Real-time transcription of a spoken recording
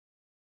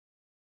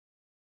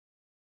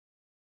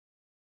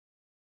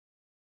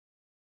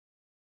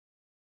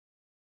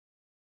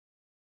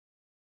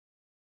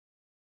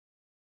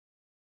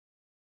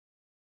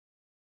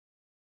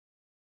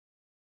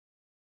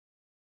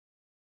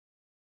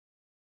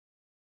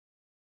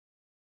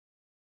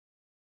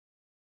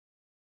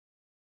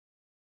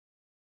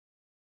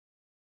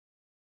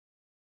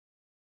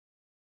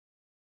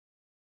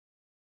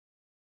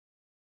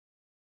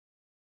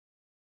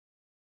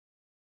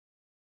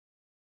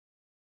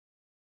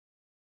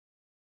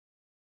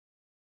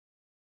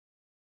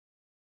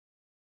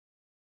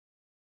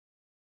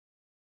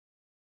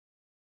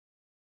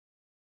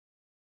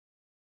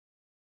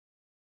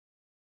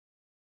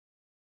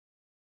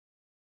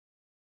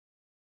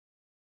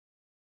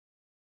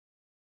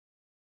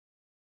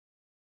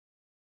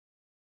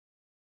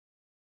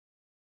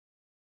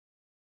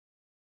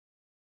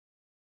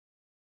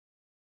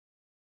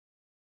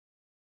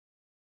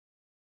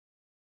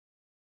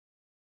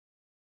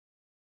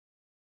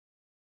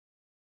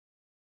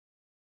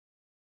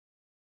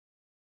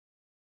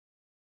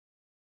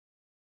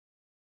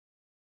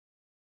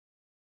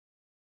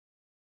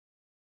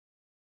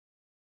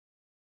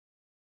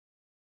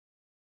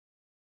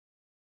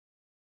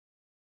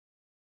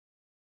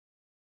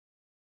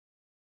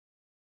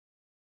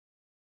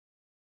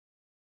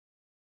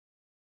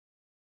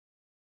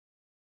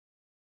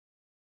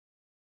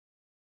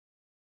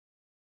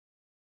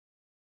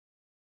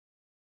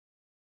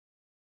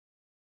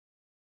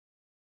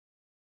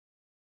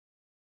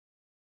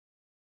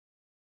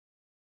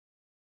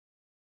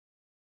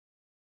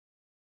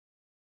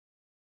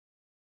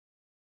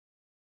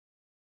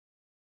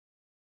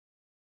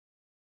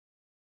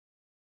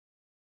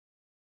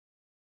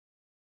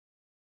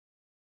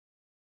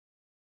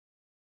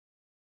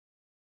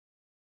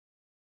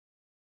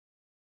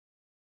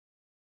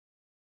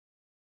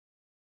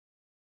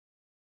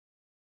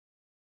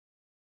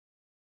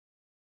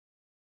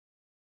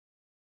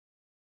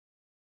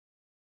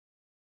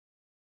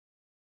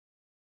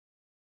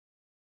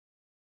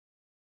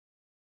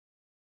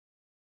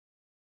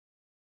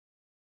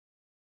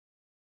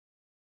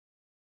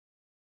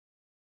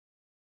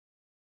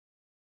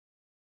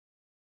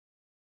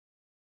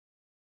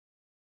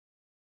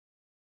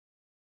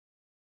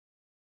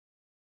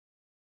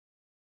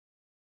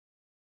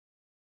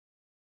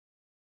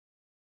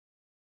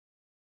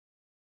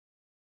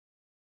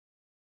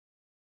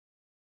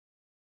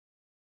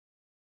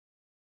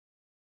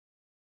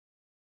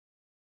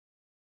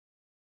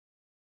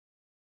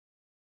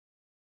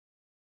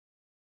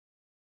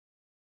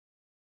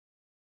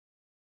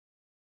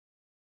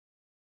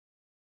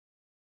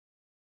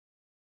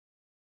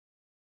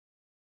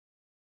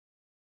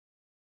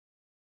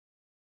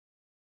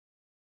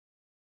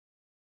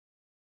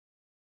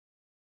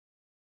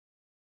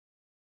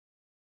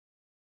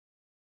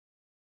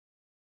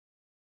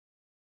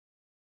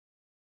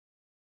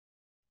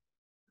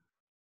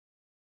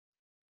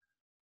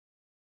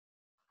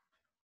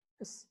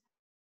Yes.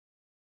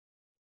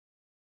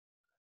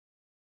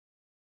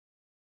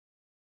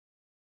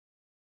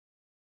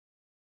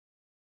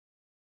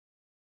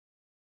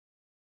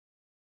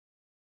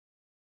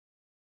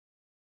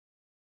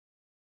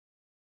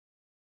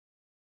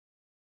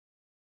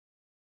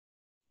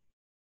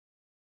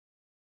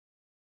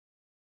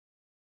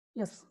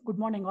 Yes, good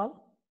morning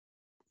all.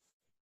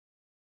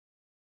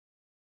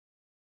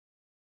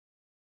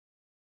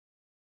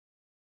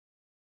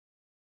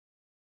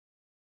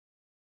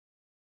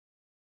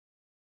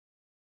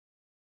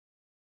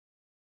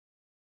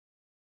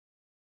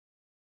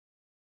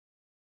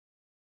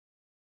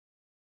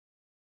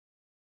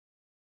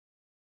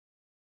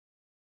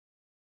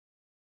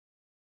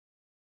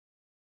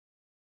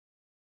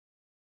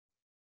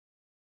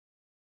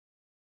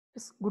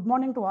 Yes, good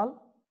morning to all.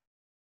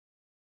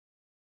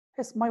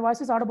 Yes, my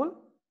voice is audible.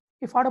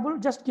 If audible,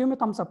 just give me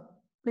thumbs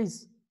up,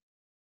 please.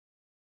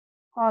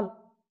 All.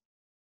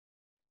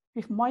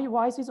 If my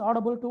voice is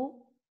audible to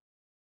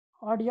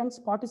audience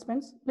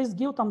participants, please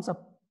give thumbs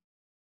up.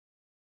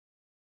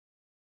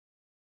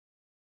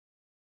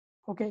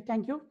 Okay,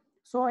 thank you.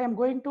 So I am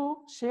going to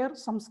share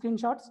some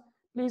screenshots.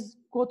 Please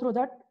go through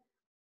that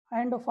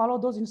and follow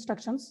those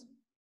instructions.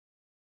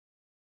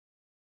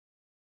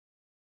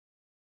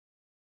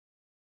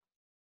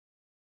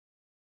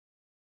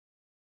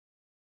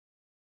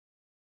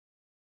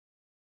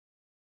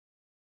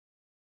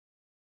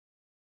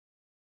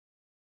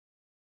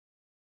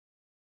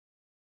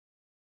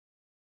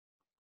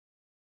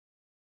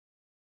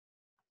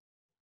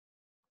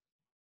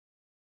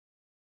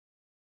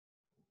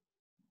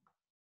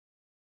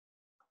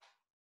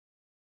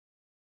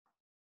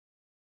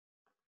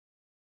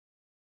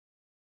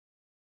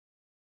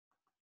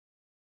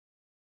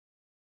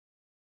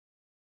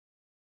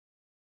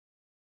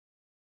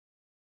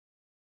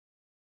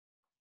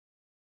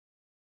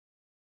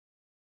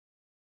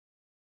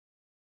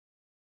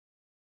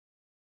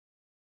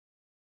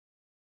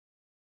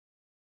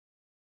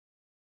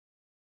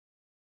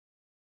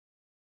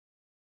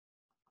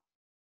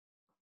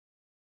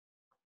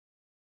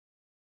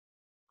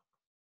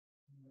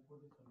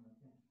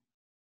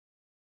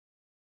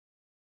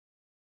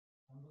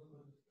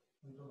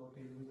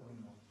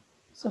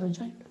 Sir, I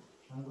joined.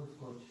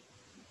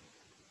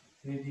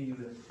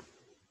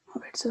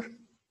 Wait, sir.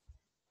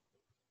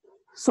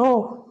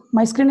 So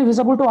my screen is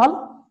visible to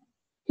all?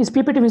 Is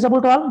PPT visible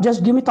to all?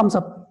 Just give me thumbs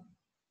up.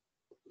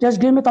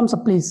 Just give me thumbs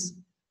up, please.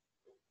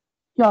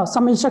 Yeah,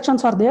 some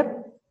instructions are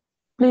there.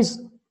 Please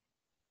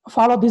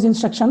follow these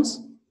instructions.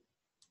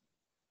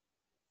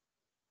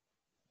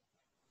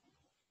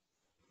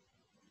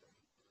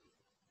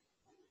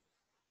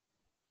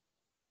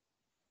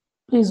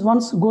 Please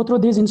once go through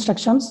these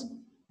instructions.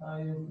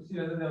 See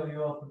whether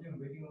you are putting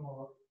waiting room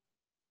or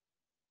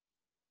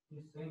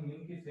this same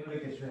link is same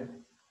like yesterday.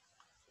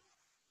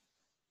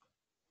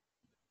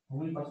 How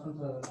many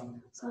persons are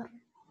on? Sir.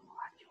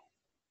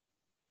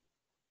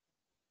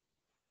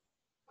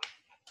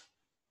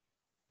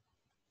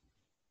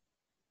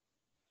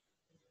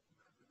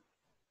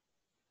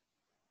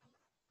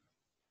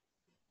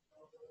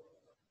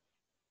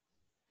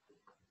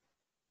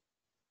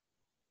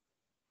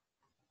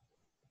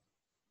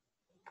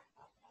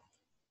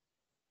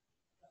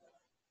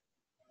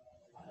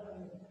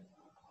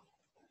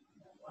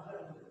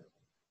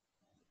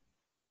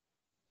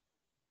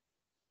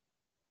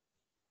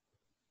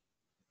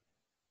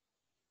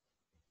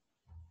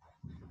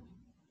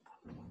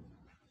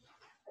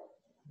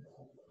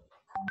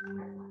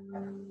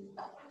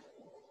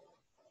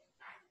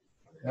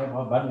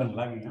 Yeah, badminton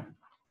lagging, huh?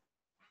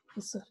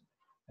 Yes, sir.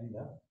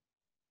 Yeah.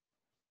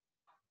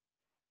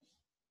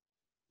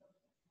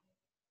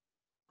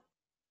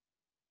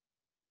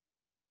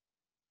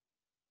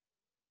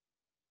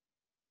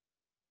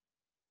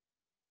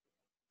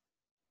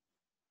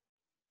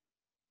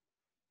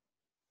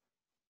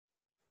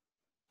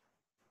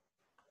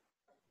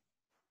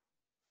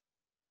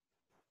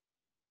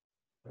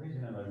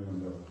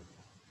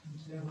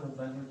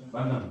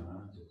 Badminton.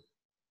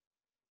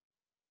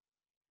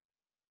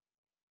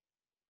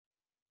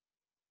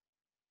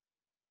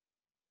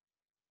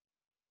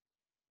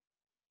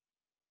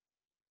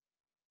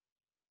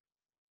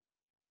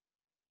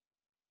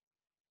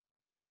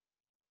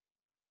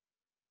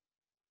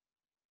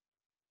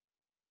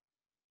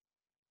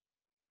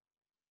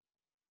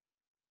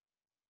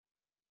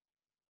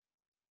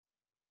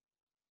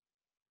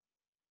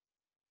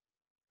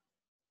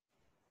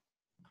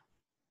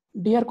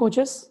 Dear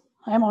coaches,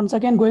 I am once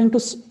again going to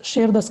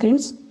share the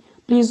screens.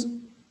 Please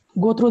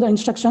go through the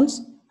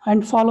instructions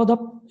and follow the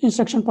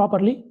instruction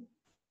properly.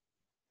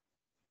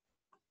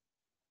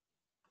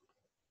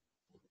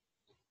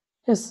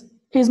 Yes,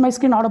 is my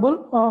screen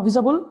audible,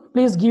 visible?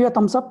 Please give a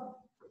thumbs up.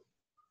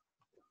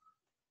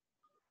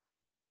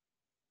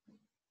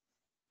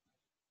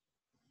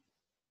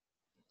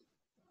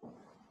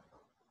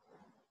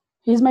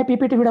 Is my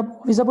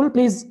PPT visible?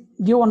 Please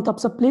give one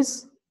thumbs up,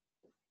 please.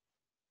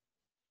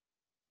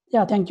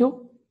 Yeah, thank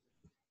you.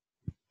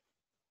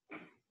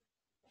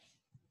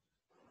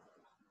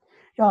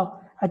 Yeah,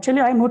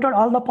 Actually, I muted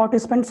all the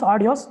participants'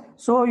 audios,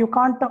 so you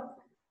can't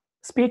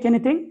speak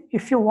anything.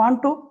 If you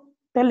want to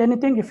tell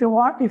anything, if you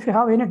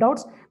have any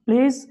doubts,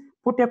 please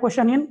put a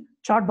question in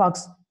chat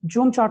box,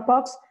 Zoom chat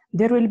box.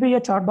 There will be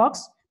a chat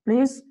box.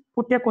 Please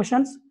put your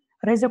questions,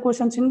 raise your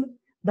questions in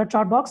the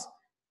chat box.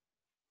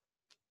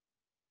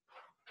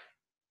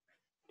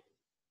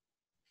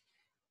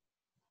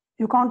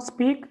 You can't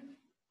speak.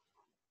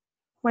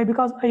 Why?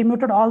 Because I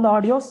muted all the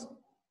audios.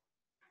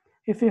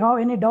 If you have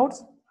any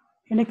doubts,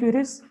 any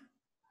queries,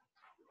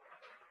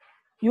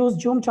 use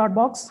Zoom chat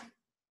box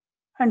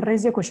and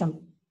raise a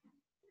question.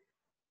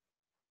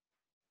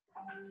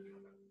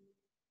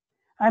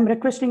 I am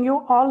requesting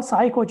you all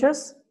Sai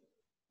coaches,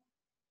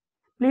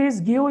 please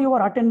give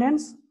your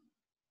attendance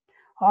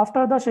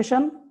after the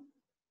session,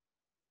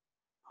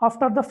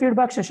 after the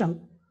feedback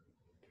session.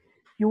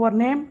 Your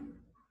name,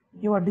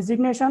 your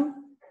designation,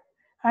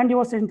 and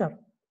your center.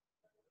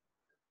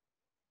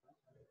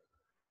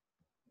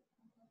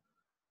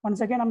 Once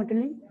again, I'm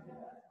telling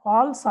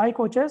all Sai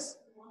coaches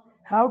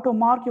have to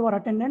mark your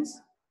attendance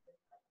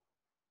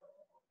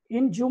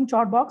in Zoom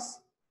chat box,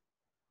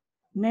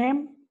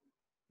 name,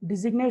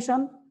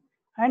 designation,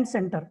 and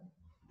center.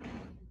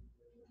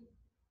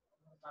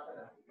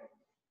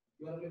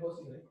 You are only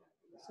hosting, right?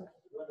 Sir.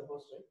 You are the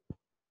host, right?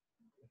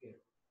 Okay.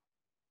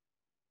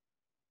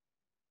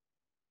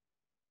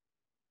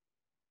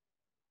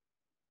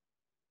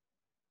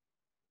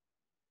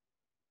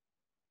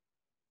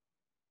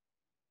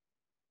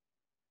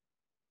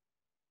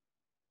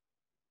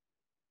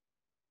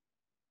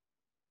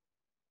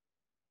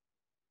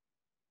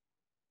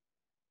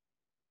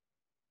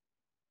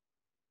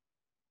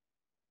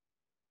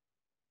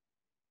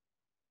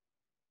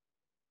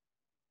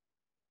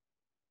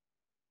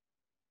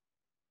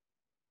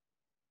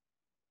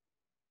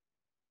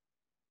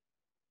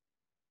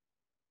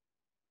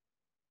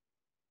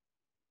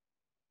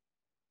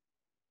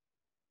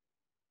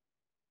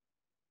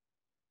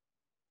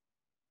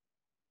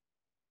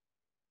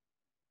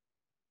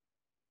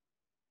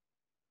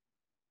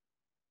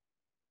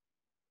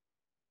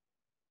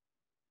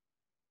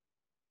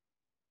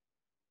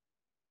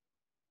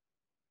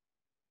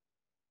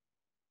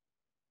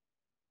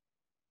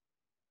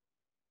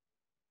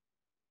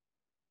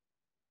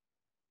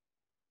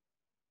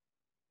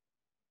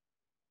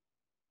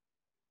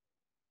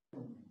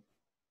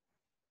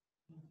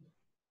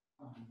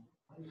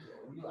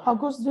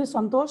 August J.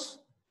 Santosh,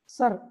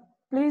 sir,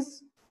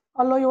 please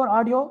allow your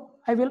audio.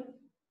 I will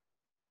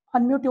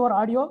unmute your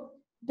audio,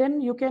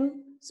 then you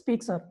can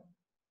speak, sir.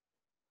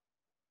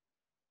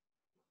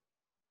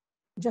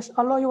 Just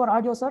allow your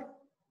audio, sir.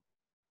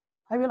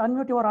 I will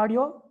unmute your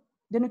audio,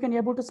 then you can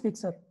able to speak,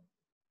 sir.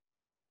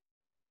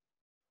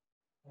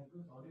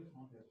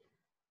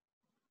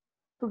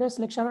 Today's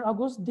lecturer,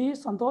 August D.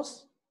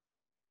 Santosh,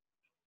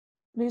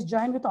 please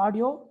join with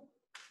audio.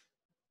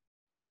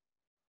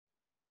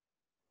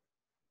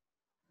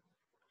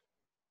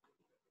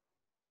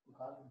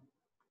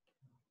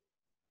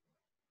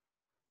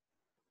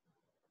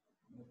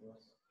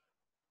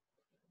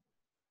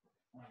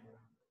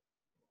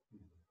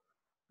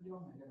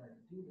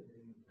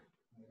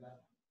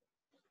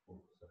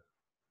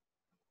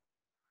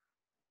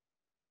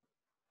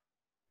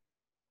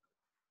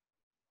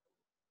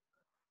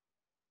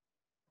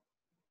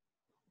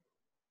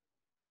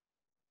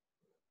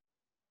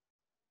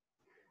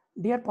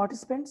 Dear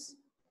participants,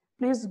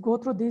 please go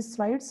through these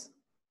slides.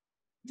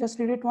 Just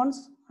read it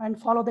once and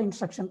follow the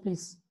instruction,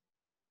 please.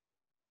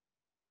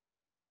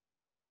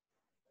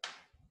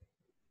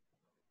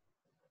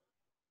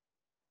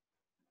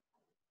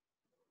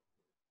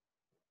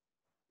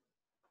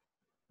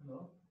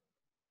 Hello.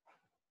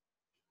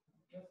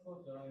 Yes,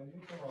 coach. You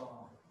need to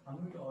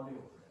unmute your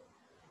audio.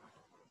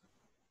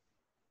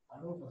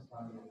 Unmute first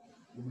audio.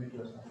 You mute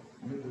yourself.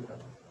 Mute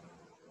yourself.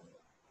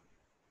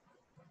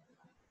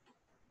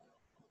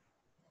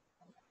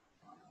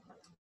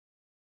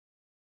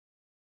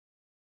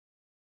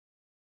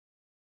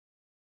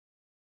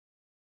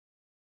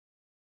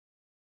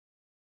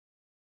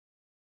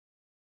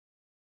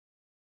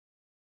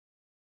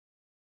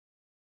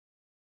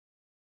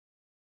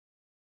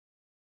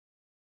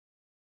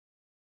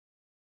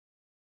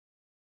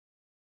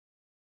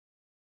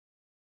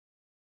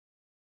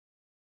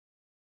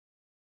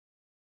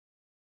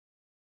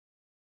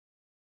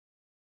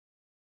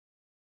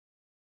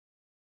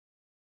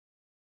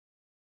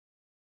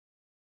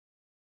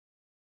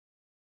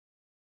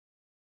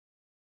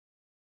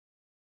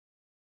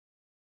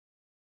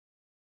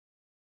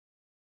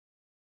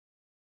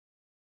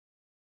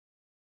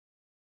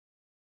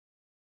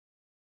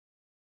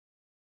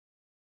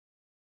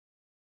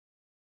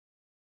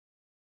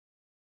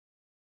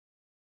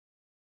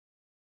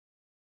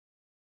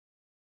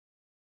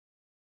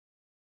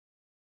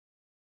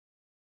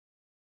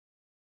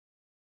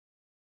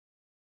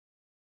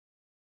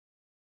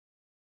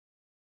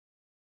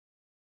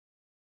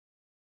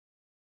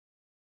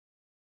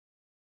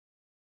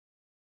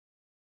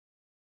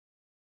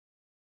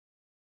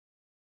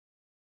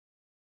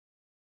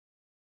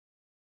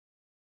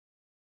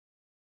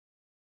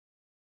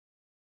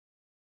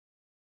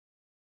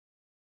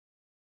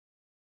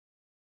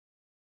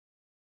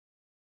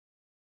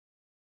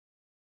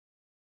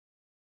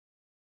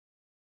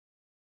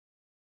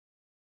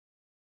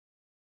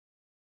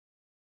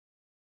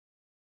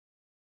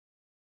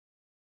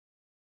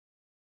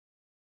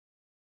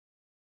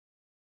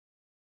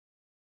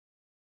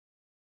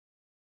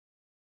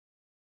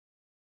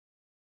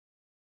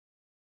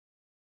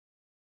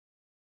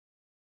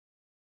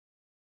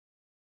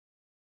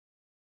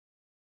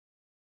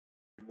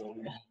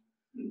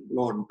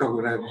 Lontong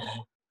kan.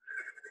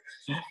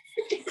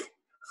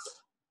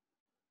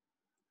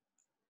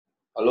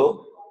 Halo?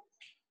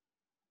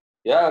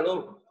 Ya,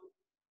 halo.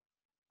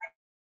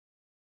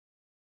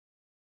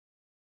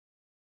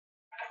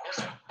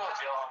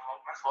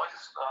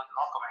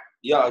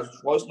 Yeah,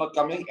 voice not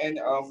coming and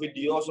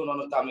video also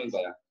not coming,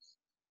 Pak.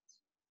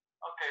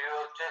 Okay, you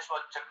just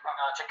check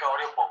your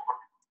audio port.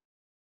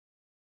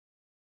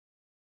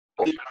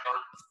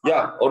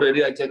 Yeah,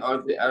 already I checked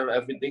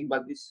everything,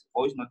 but this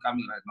voice not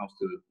coming right now.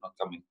 Still not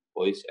coming.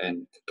 Voice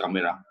and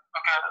camera.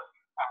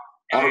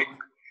 Okay.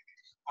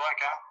 Or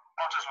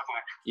Not just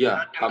coming.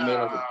 yeah,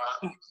 camera.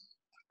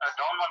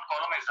 Down one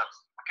column is there.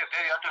 Okay,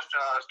 there you have to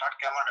start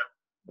camera.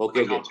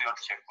 Okay, okay. Also you have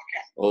to check.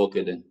 Okay.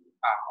 Okay then. Okay.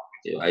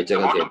 Yeah, I check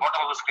The again.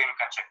 bottom of the screen you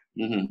can check.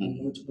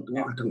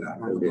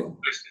 Okay.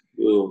 Please.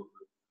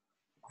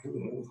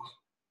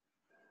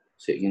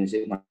 Saya ingin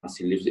saya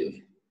masih live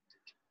sih.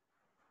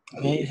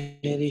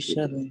 Very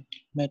sure.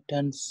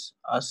 Meetings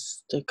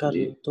as taker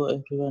to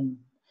everyone.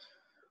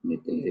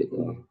 Meeting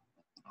itu.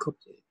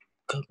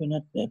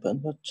 Cabinet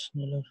dapat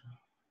sneller.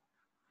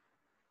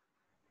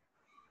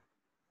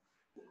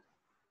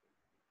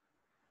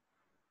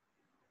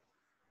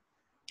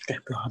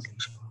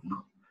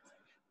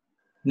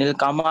 Nil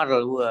kamar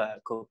gua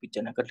kopi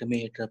Chan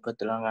Academy dapat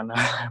telangan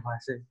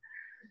masih.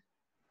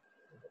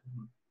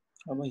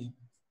 Apa ya?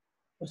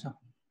 Masa?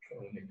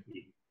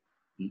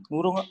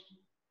 Urung nggak?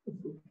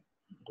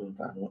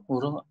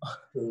 Urung nggak?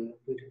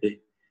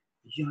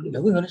 Iya,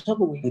 tapi nggak ada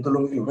siapa gue.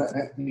 Tolong juga,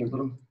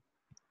 tolong.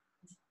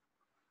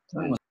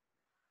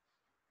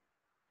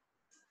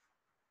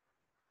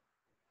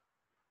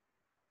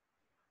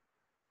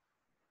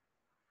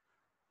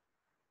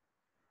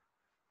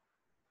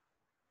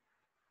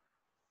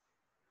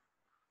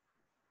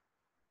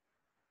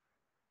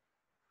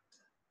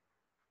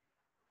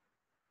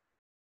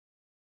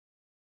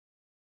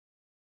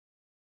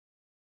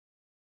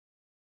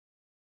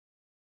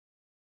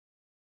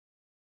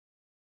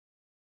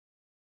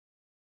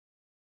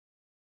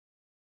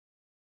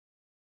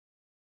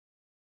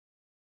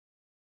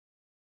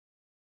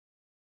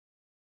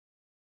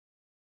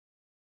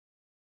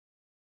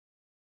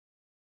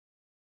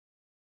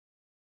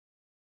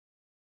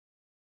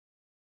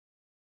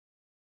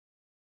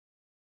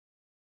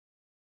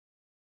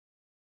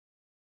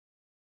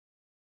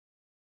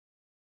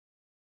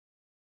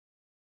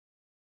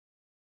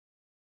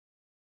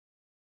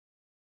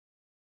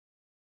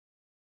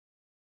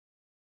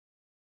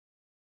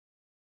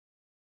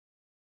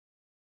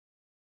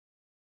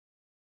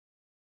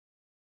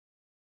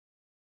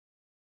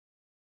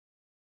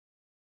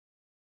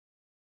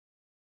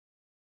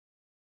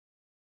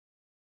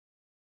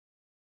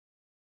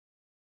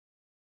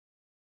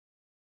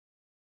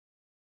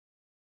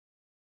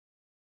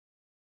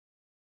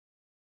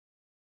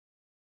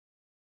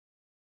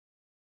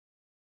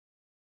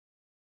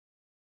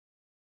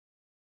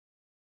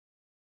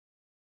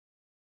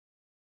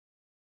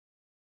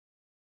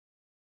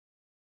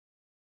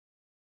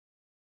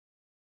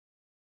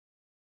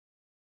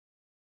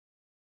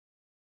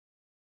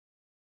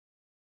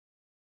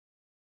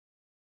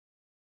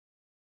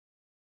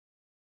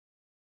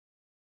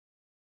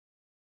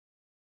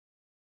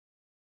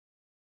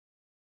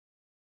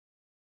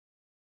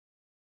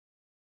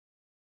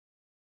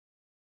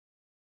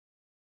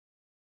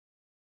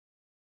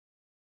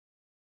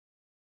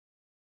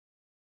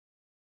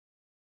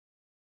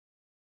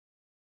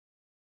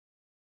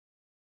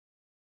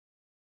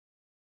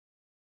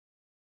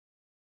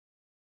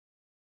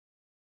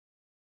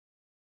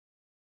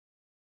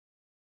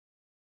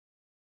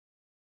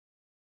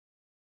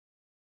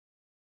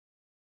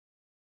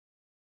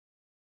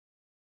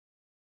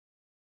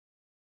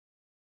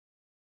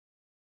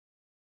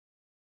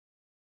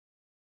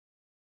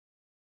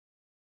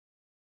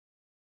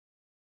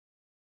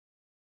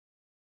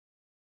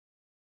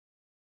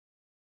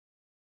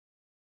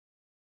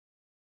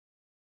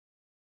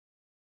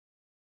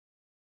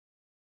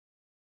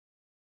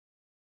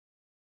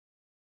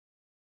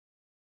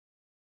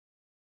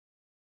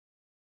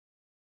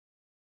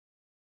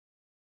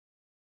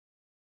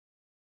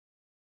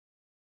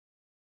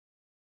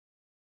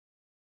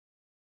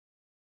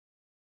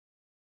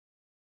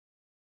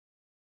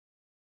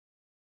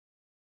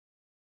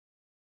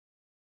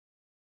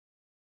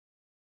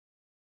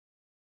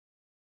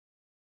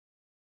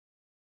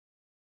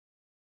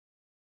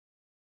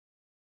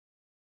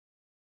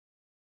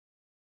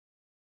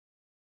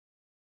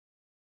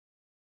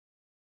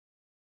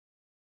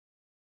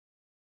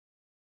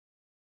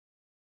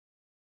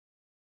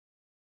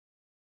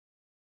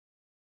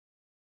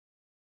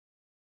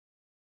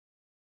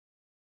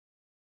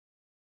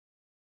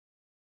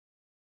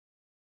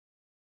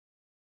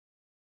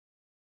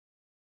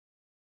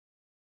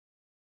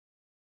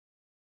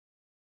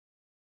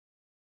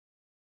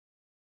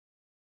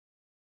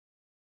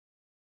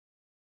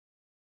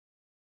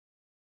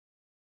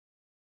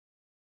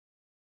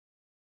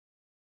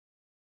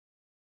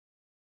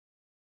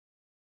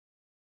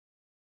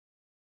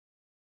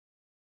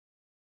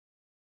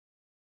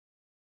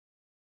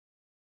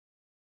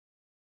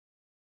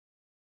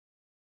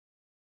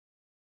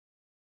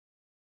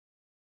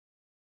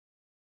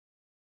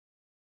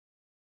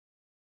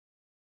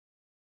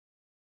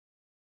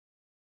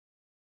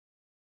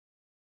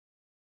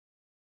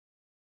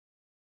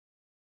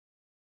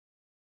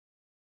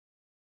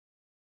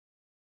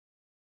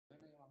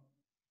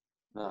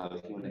 Nah,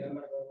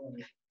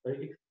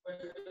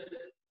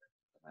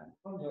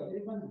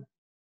 gimana?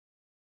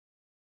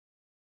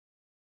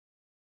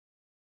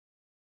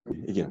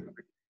 Iya.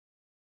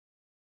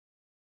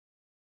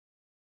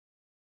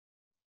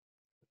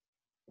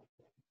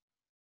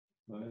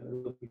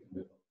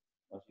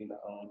 Masih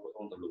tak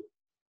potong dulu.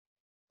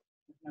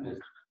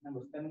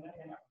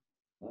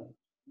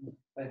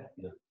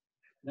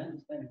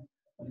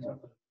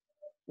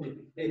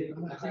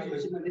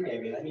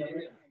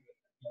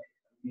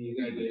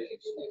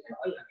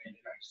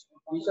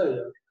 Bisa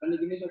ya, kan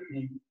gini tuh.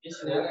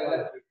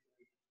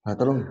 Nah,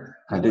 tolong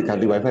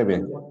ganti wifi ya.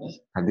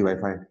 Ganti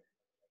wifi.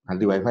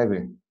 Ganti wifi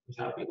ya.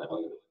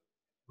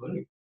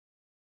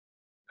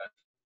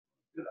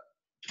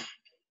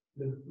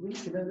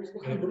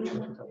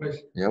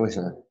 Ya wes.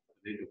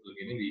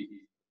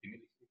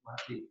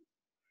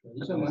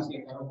 Bisa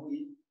masih kalau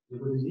di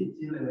posisi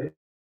cilik.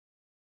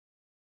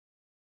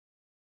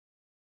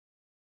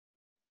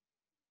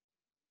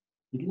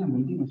 Ini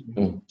nambah ini Mas.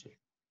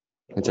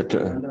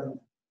 Cedek.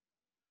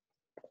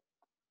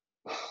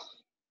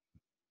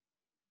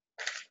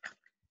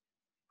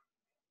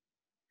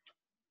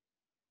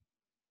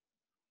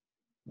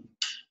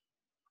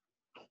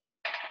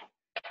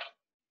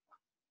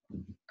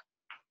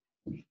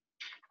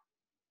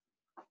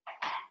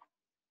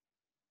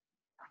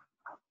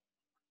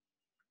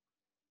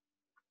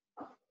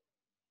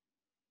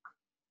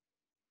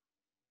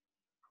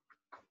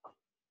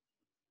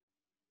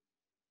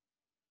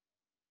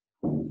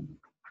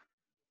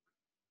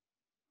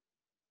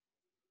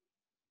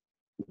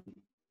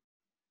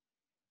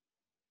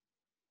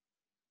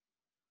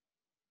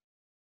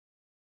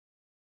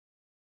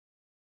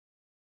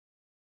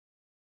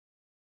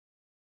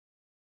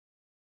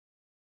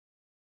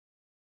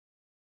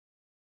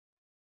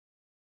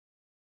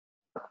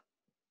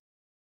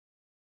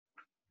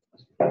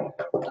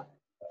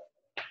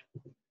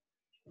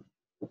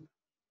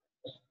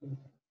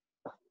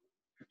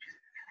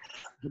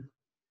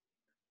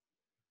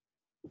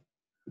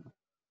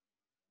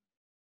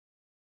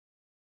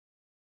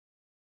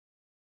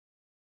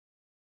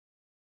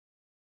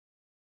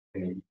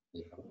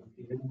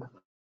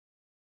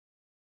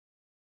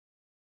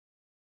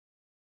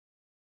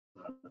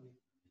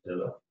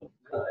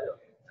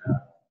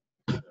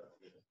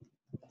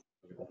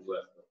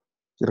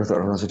 Kira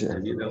tak orang sedih.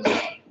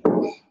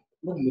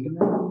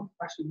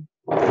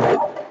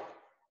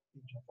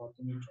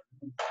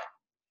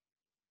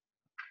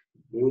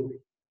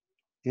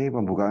 Oke,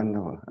 pembukaan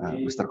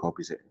Mister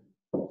Kopi sih.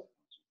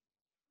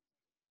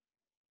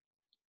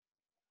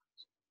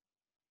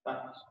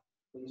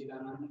 Kunci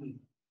kanan ini.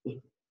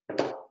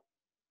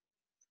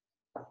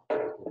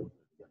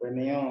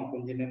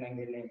 Kuncinya nang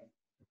kene.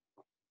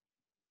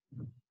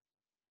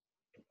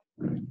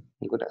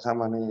 Iku tak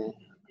sama nih.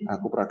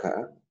 Aku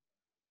peragaan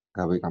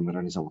gawe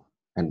kamera nih sama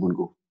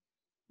handphoneku.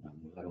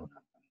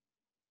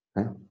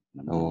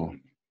 Oh.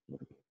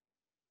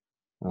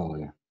 Oh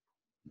ya.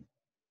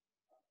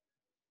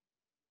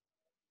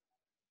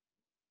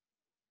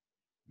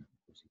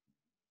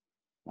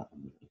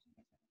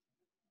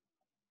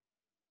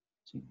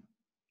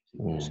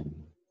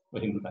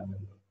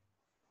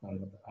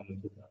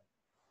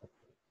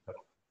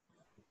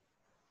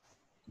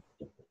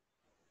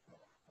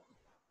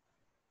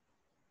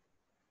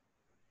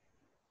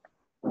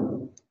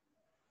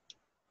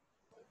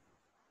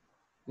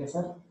 Yes,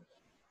 sir.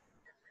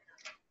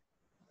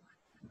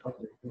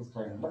 Okay, this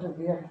time. But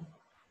we are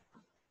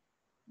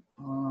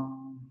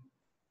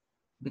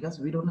because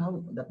we don't have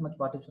that much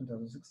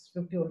participants.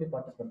 650 only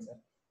participants, sir.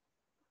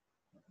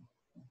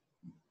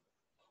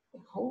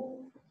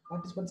 How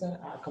participants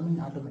are coming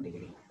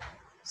automatically?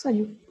 Sir,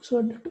 you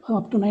said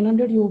up to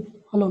 900 you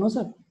allow, no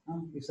sir?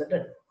 You said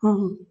that.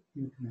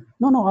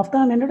 No, no,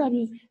 after 900 I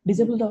will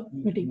disable the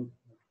meeting.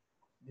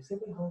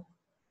 Disable how?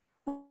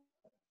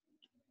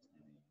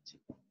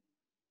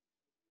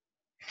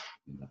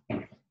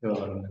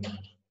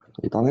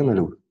 Hitungnya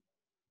melu.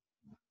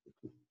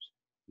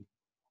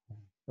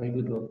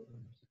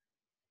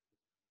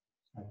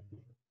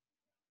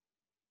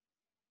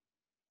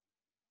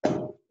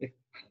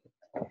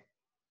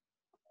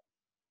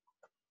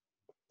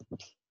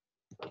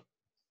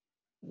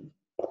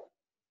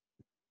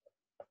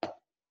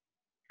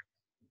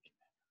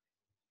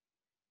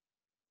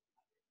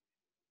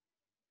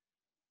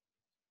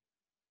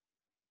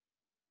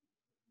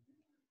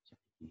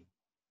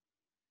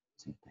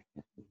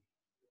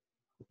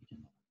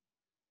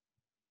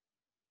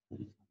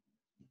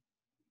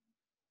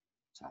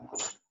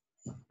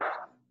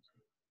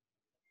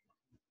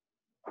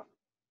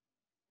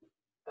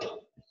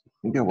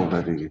 Ini apa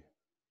berarti?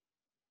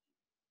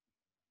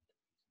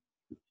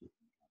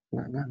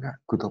 Enggak.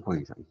 Good apa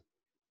ya?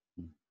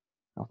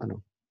 Apa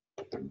dong?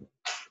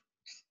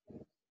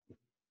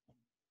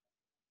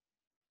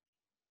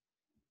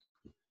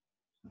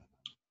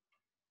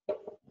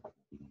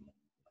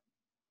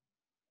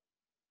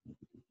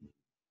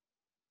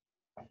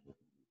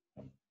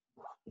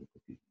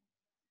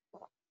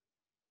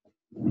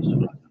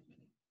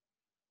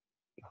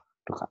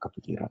 Udah kakak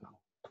pikiran.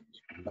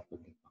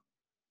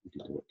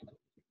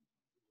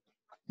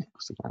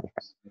 Turun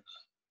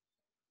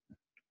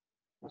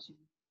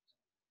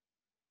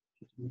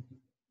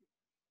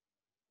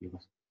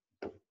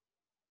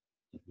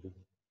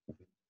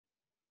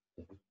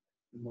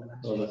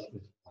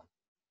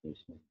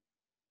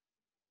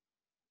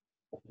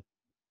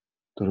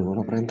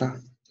ono perintah.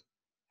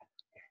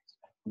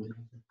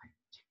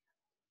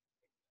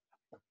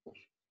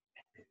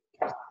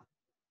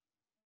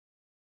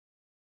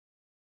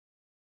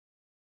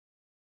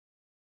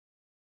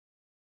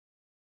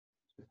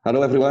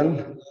 Hello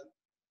everyone.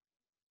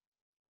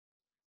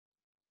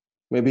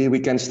 Maybe we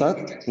can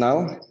start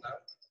now.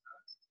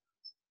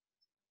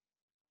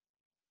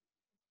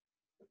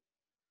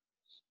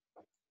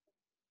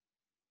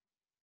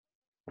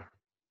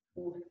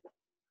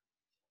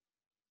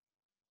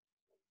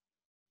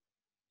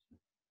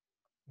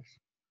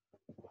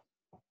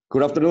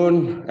 Good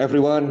afternoon,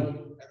 everyone.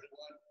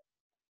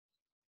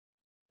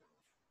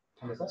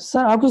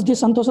 Sir, August D.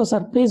 Santosa, sir.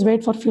 Please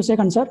wait for a few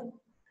seconds, sir.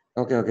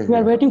 Okay. We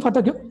are waiting for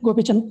the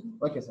Gopichan.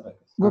 Okay, sir.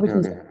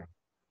 Gopichan, Okay. sir.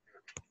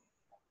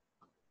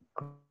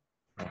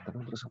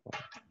 Terus apa?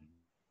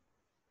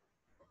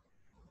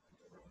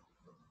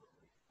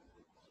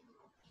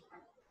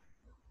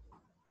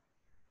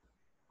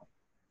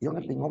 Yo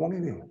ngerti ngomong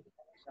ini.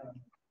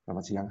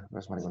 Selamat siang,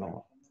 terus mari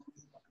ngomong.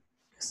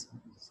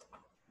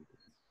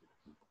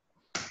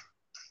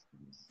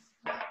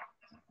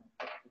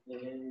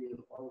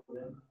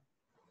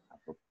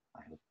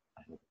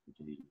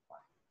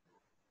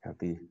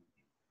 Happy.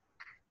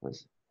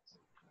 Yes.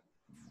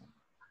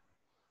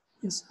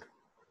 Yes, sir.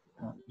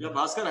 Yeah,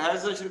 Bhaskar,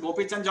 has Shri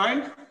Gopichan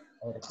joined?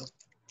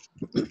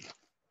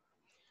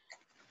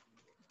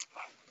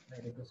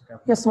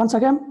 Yes, once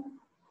again,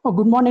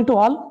 good morning to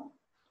all.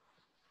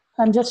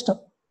 I'm just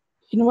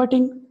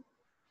inviting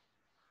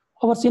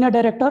our senior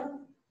director,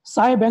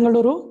 Sai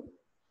Bengaluru.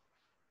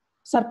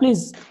 Sir,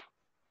 please.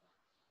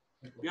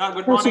 Yeah,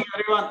 good morning,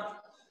 everyone.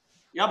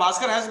 Yeah,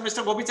 Bhaskar, has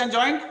Mr. Gopichan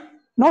joined?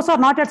 No, sir,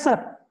 not yet,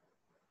 sir.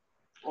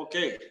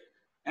 Okay.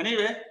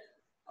 Anyway,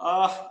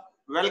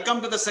 welcome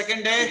to the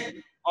second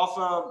day of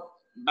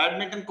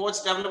Badminton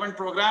Coach Development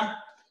Program.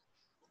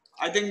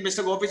 I think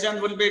Mr. Gopichan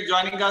will be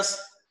joining us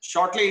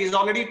shortly. He's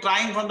already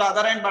trying from the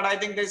other end, but I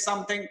think there's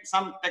some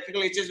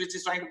technical issues which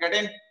he's trying to get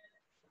in.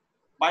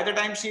 By the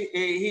time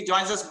he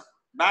joins us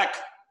back,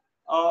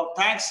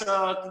 thanks to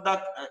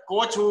the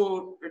coach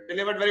who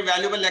delivered very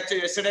valuable lecture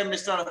yesterday,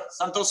 Mr.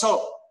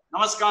 Santoso.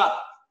 Namaskar.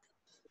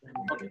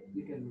 Okay.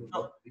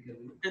 So,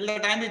 till the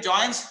time he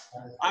joins,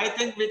 I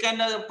think we can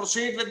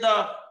proceed with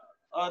the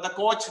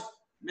coach,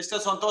 Mr.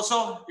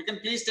 Santoso. You can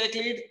please take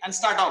lead and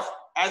start off.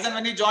 As and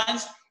when he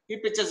joins, he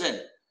pitches in.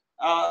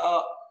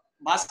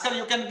 Bhaskar,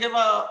 you can give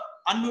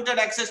unmuted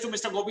access to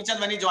Mr. Gopichan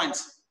when he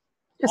joins.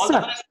 Yes, All sir.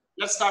 the best.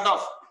 Let's start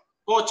off.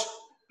 Coach,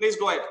 please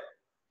go ahead.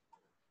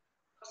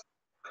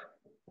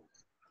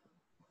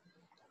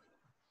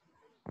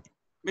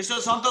 Mr.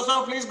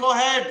 Santoso, please go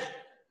ahead.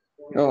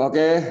 Oh,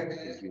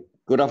 okay.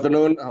 Good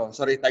afternoon. Oh,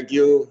 sorry. Thank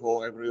you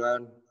for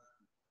everyone.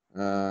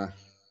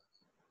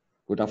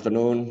 Good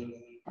afternoon.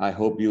 I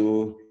hope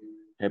you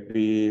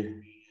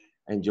happy,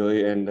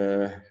 enjoy, and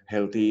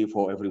healthy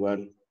for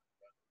everyone.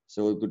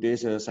 So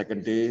today's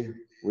second day.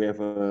 We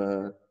have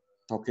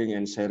talking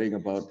and sharing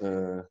about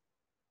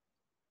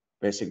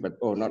basic, but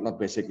not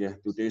basic. Yeah,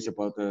 today is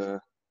about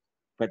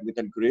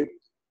badminton grip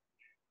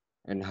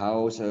and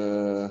how's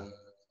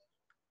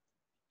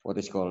what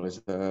is called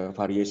is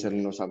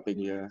variation or something.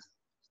 Yeah.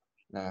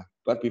 Nah,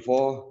 but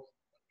before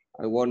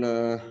I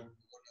wanna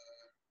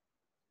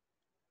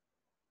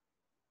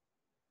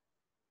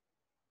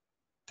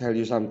tell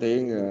you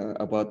something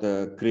about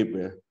the grip.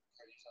 Yeah.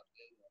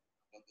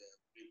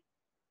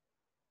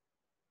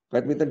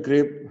 Badminton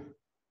grip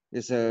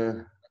is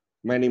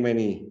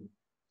many,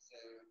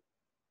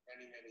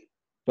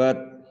 but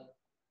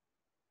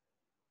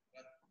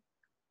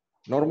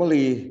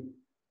normally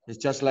it's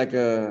just like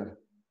a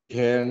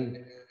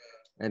hand.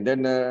 And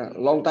then a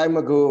long time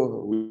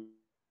ago,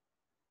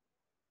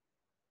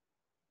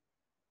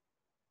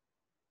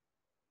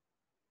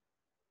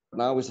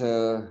 now is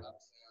a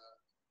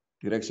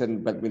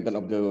direction badminton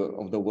of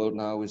the world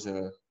now is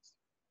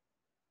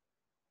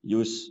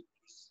use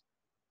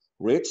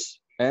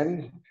wrist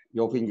and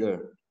your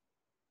finger.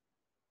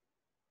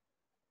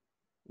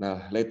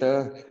 Now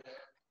later,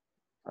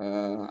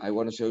 I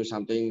want to show you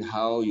something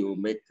how you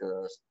make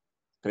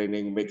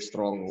training make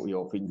strong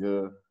your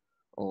finger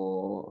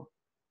or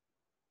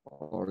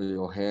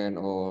your hand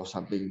or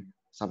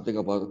something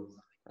about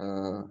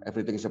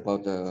everything is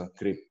about the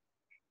grip.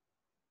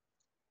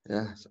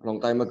 Yeah, a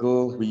long time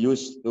ago we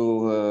used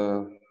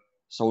to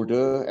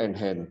shoulder and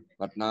hand,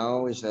 but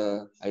now is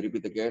I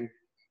repeat again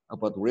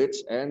about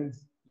wrist and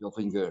your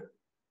finger.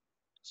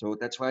 So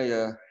that's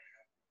why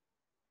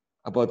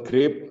about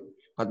grip,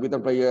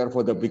 badminton player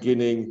for the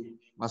beginning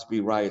must be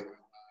right.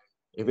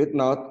 If it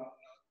not,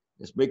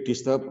 it's big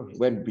disturb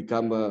when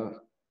become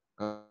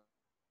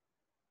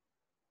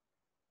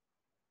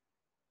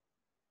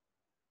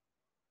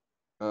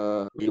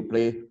you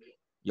play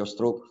your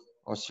stroke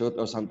or shoot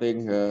or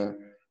something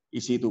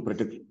easy to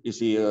predict,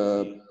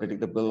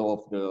 predictable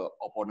of the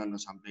opponent or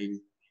something.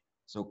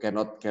 So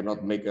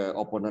cannot make a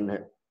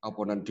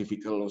opponent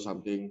difficult or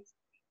something.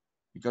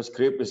 Because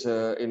grip is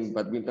in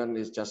badminton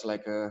is just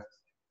like a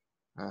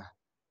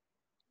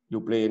you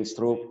play in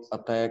stroke,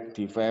 attack,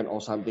 defend, or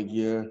something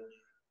here.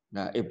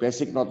 Now, if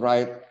basic not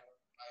right,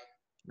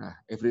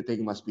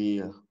 everything must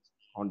be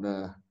on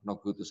the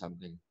not good or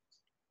something.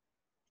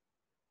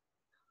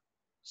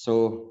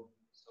 So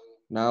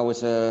now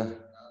is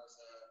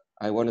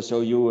I want to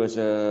show you as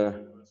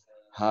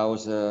how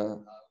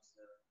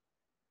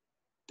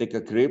take a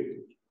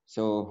grip.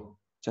 So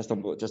just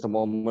a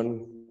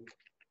moment.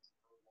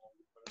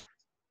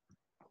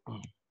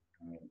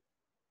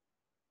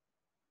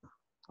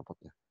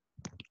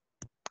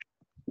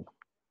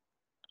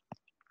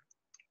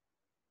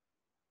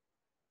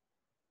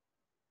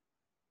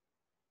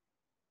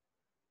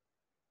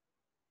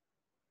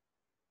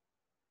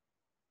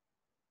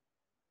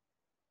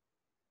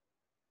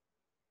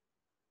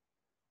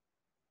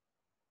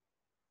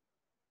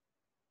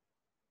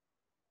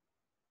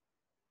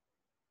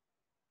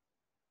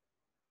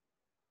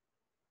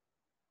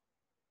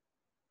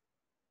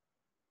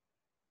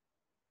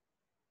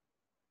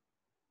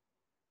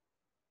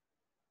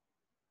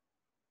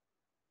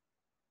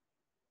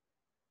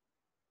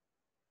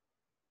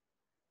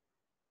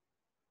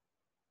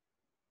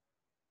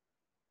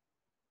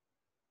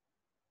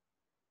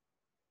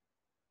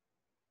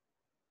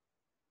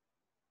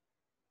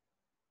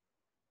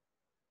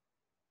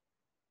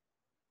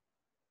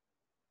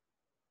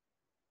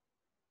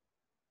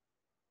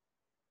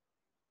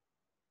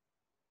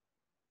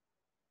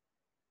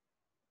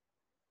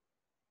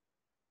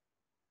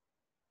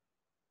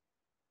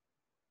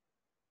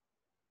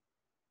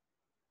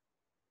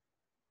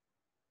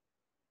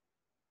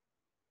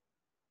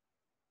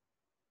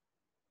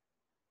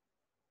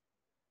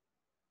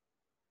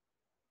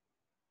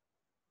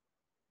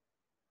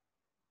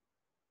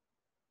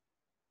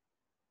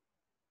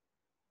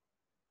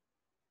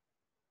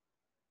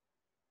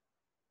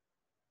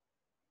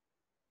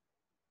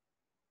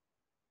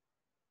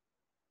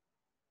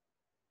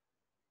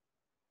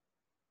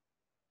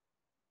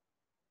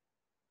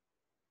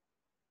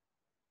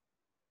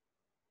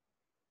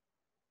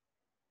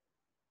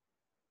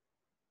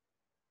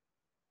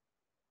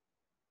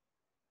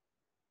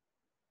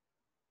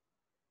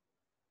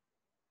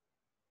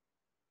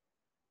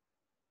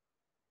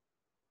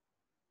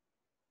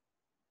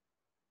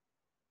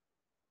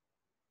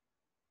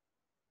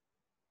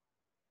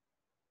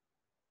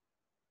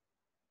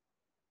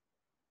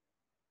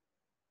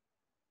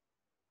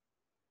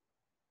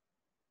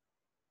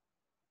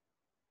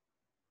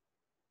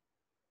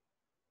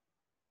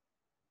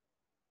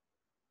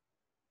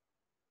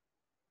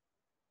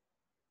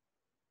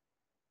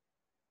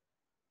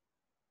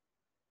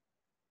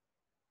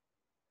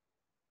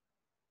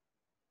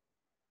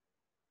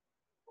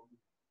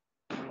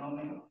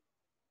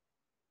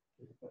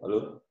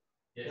 Hello?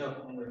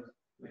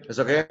 It's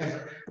okay?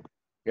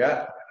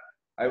 Yeah.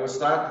 I will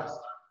start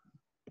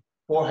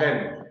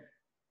forehand.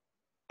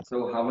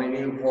 So how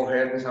many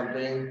forehand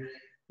something?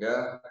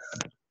 Yeah.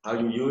 How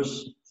you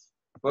use?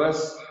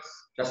 First,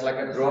 just like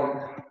a drop.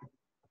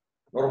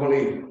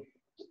 Normally.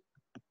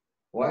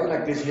 Why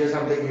like this here,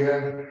 something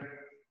here?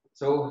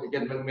 So you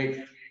can make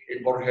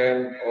it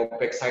forehand or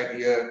backside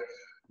here.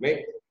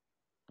 Make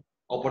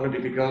opponent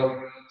difficult.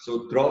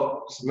 So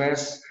drop,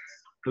 smash,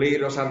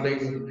 clear or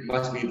something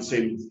must be the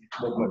same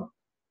movement.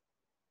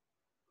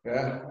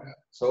 Yeah.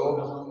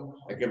 So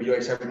I give you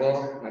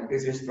example. Like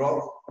this is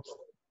drop.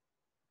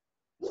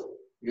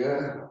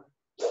 Yeah.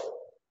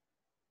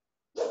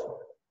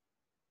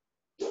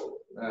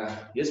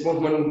 This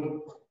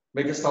movement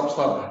make a stop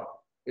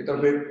little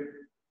bit.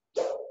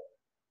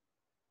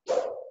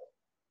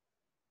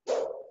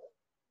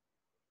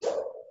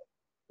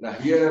 Now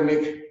here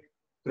make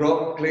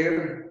drop,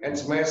 clear and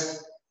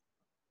smash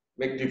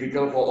make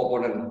difficult for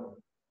opponent.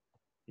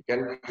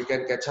 You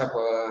can catch up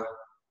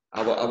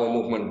our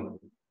movement.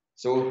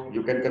 So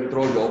you can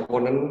control your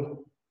opponent.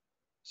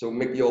 So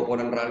make your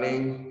opponent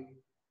running,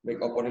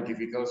 make opponent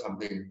difficult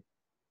something.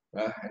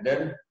 And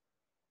then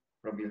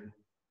from here.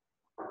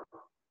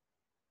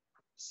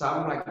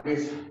 Some like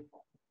this.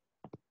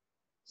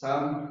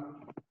 Some.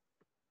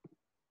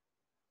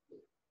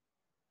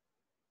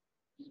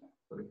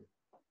 Sorry.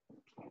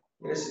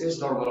 This is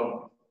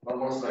normal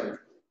strength.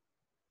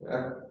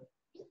 Yeah.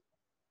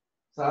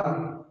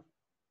 Some.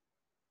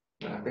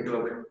 Take a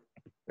look.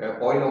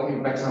 Point of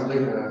impact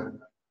something.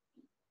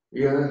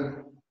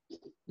 Here.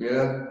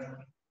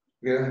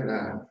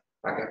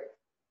 Racket.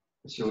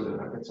 Show the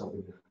racket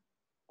something.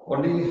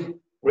 Only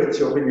reach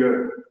your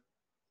finger.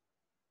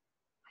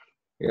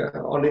 Yeah,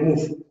 only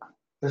move.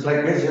 Just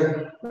like this,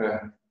 yeah.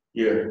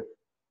 Here,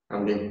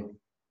 something.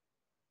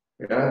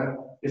 Yeah,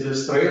 this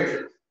is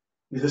straight.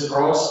 This is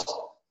cross.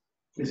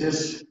 This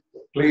is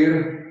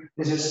clear.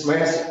 This is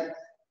smash.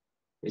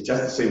 It's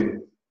just the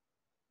same.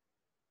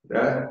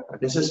 Yeah,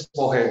 this is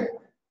forehand.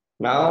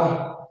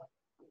 Now,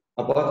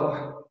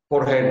 about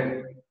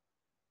forehand.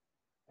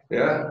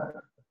 Yeah.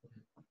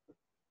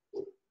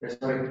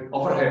 sorry,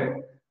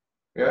 overhead.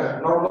 Yeah,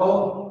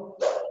 normal.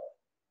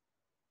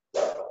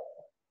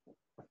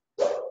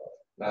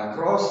 Now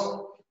cross.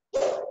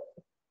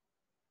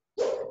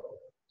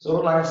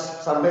 So like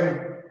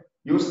something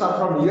you start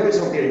from here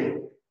is okay.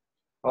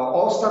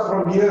 All start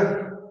from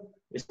here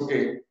is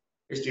okay.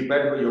 It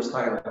depends on your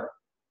style.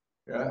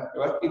 Yeah,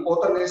 what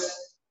important is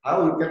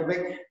how you can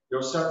make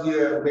yourself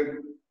here, make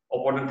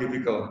opponent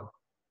difficult.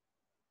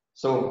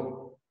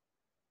 So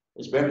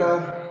it's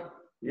better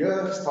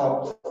here,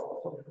 stop.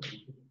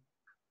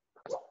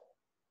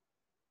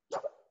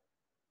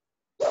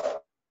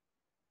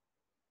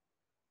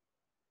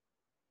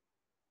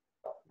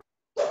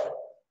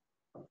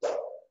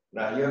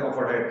 Now here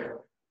overhead.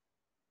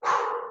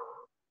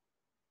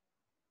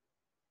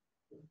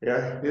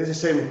 Yeah, this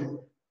is the same.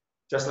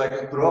 Just like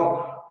a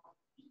drop,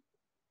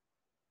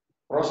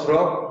 cross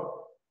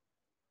drop,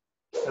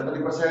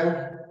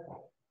 70%,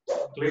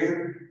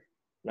 clear.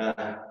 Now,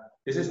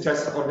 this is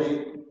just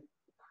only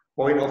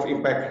point of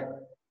impact.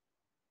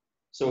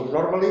 So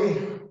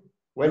normally,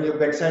 when you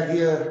backside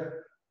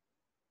here,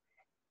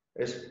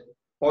 is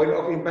point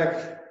of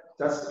impact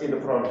just in the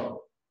front.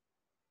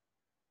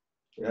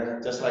 Yeah,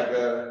 just like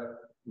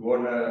you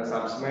want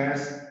some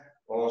smash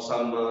or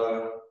some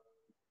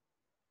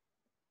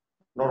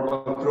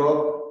normal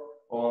drop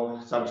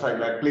or something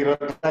like clear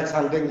attack,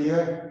 something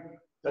here,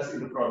 just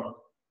in the front.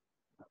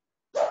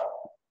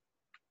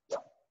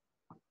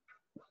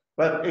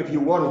 But if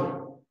you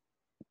want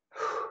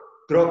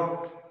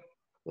drop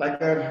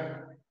like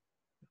a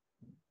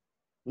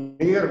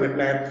near with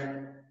net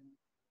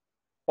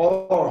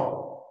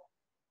or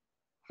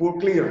full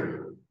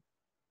clear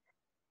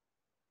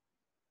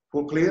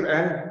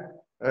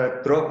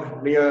and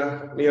drop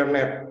near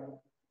net.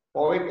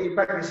 Point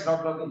impact is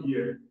not in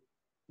here.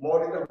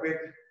 More little bit,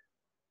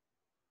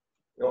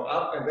 go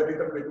up and then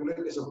little bit to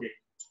it is okay.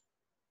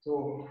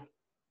 So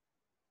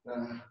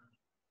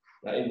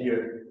in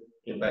here,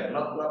 impact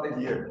not in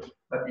here,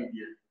 but in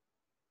here.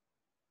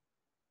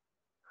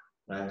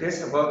 Now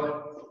this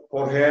about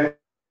forehand.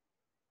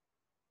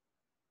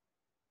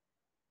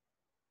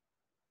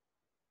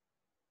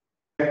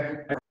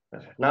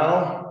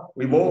 Now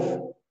we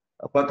move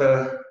about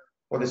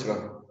what is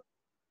one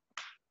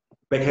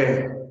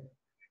backhand.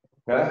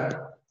 Yeah,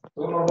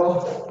 so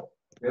normal.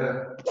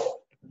 Yeah.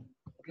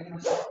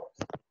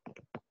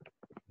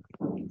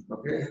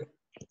 Okay.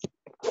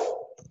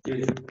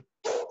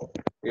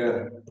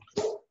 Yeah.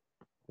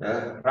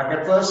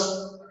 Racket first,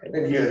 and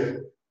then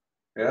here.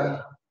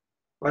 Yeah.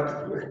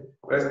 But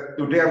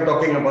today I'm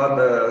talking about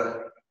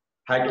the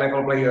high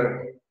level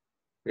player.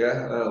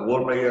 Yeah,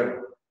 world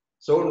player.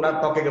 So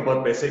not talking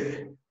about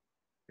basic.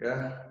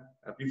 Yeah.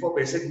 Before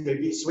basic,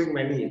 maybe swing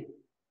many.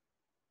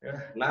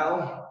 Yeah.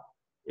 Now,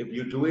 if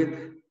you do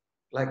it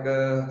like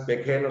a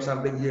backhand or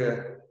something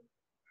here,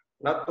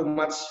 not too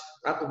much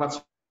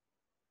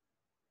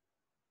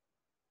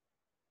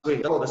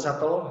swing. Follow the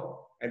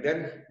shuttle and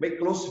then make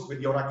close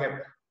with your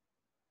racket.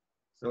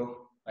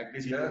 So like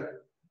this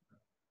here,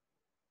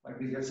 like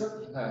this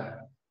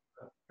here.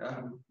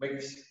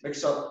 Make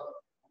shot.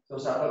 So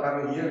shuttle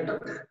coming here.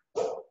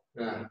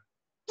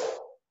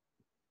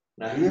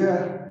 Now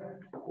here,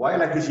 why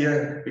like this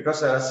here?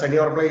 Because a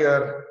senior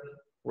player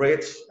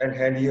rates and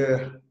hand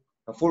here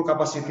a full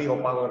capacity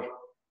of power.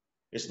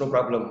 It's no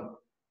problem.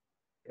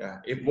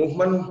 Yeah, if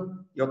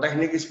movement, your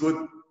technique is good,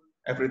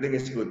 everything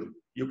is good.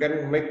 You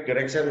can make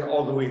direction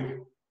all the way.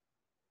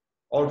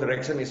 All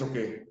direction is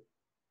okay.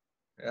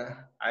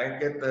 Yeah, I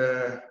get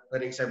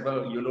an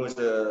example. You know,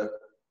 the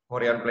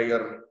Korean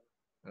player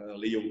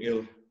Lee Jong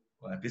Il.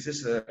 This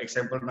is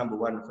example number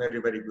one. Very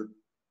good.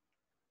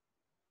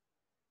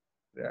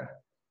 Yeah,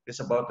 it's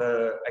about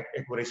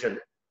accuracy.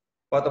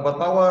 But about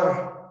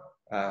power,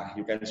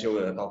 you can show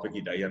a Taufik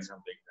Hidayat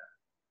something.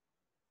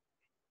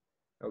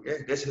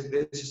 Okay, this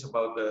is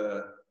about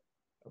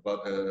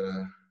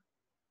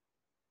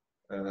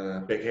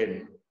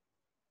backhand.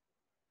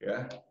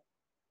 Yeah,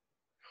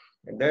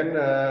 and then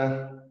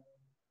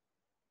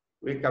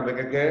we come back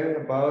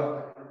again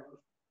about.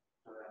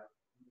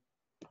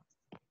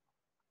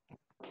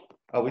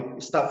 We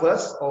start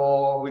first,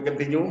 or we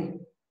continue.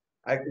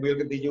 I will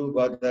continue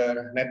about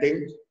the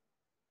netting.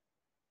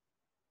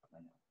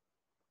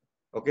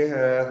 Okay.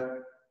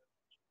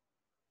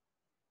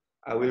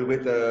 I will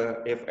wait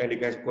if any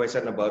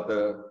question about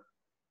the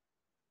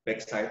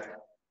backside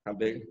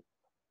something.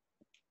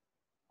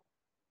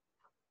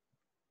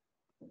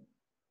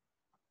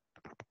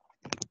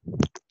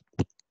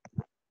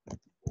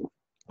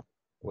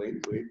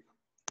 Wait.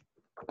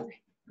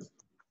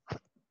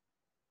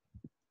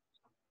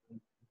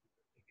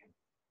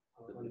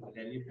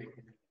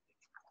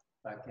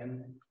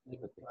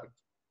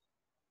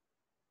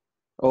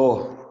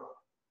 Oh.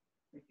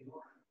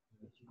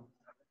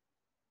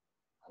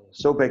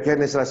 So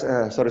backhand is sorry.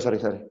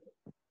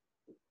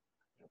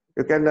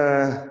 You can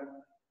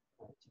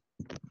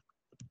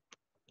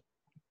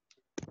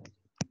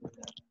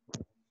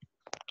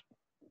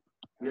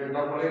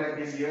normally like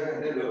this here,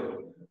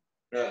 hello.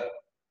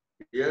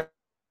 Yeah.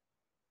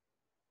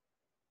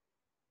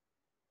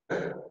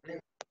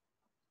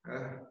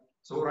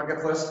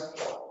 racket first.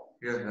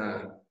 Here,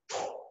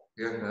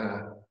 here,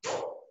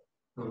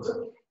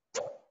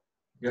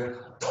 yeah.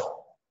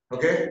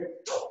 Okay.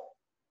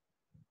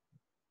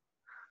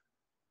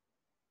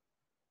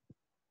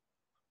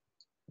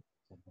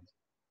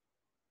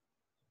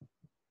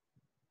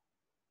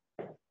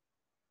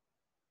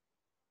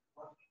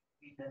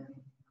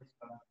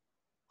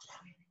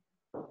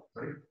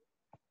 Sorry.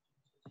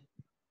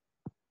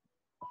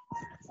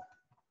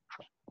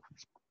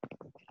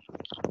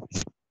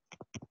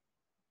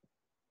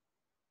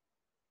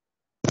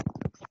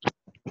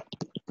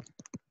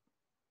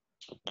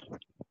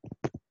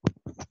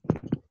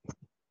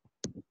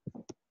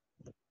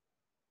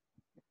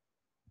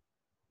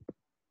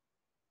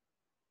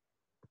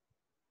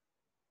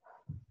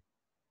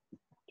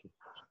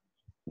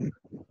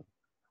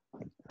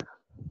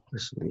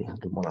 Terus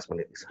 15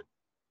 menit bisa.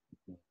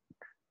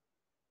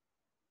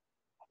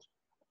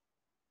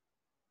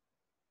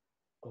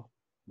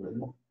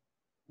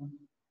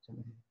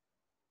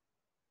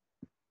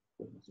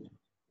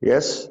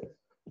 Yes.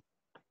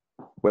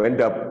 When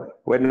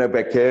the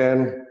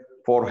backhand,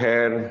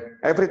 forehand,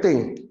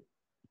 everything.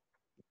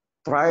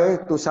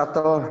 Try to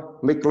shuttle,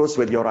 make close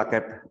with your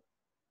racket.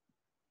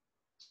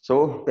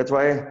 So that's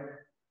why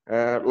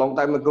long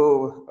time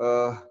ago,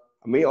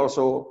 me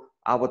also,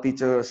 our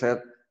teacher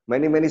said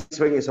many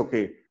swing is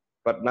okay,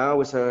 but now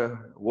is a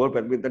world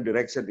badminton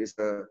direction is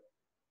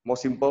more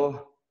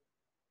simple,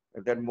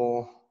 and then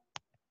more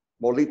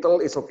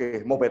little is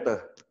okay, more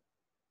better,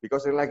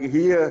 because like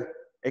here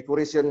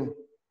accuracy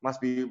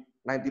must be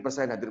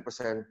 90%,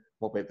 100%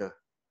 more better.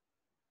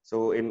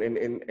 So in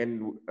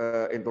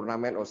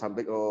tournament or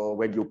something, or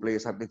when you play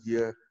something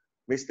here,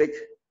 mistake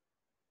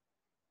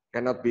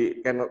can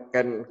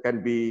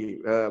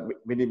be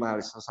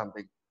minimized or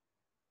something.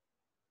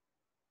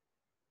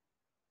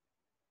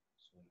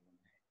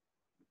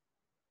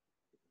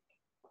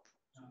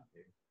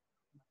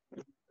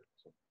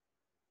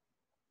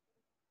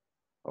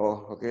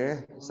 Oh,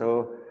 okay.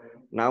 So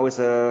now is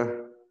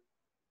a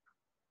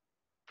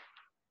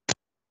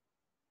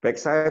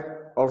backside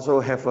also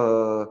have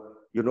a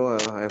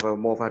have a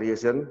more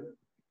variation.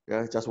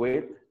 Yeah, just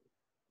wait.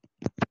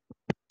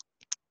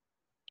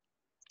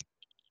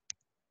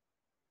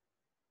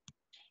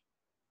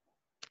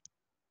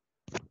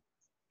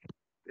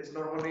 It's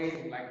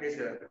normally like this,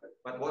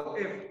 but what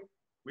if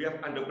we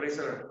have under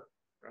pressure,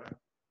 right?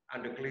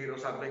 Under clear or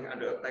something,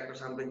 under attack or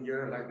something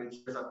here, like this,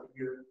 something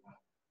here,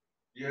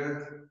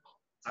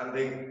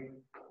 something.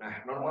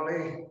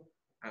 Normally,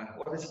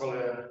 what is called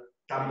a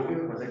cambuk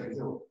itu bahasa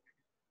Inggrisnya?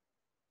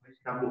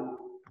 Cambuk.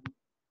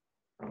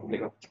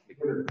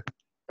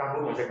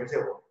 Cambuk bahasa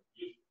Inggrisnya?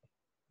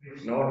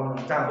 No,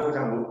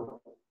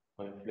 cambuk.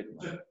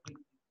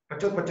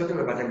 Pecut itu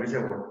bahasa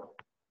Inggrisnya apa?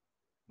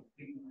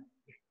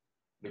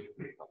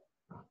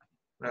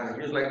 Nah,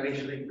 use like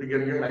this,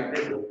 figure like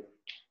this.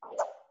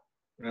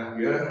 Nah,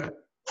 here,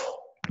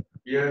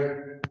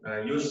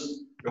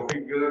 use your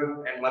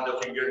finger and mother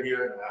finger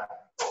here.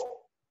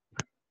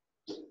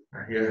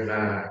 Here,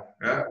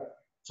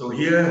 so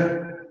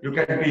here you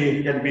can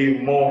be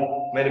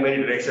more many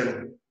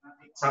direction.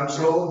 Some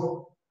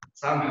slow,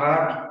 some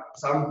hard,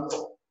 some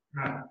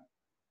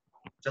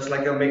just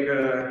like you make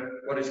a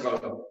what is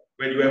called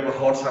when you have a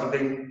horse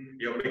something,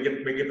 you make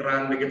it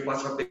run, make it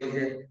fast something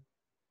here.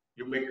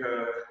 You make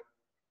a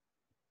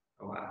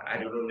I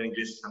don't know in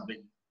English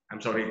something.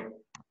 I'm sorry.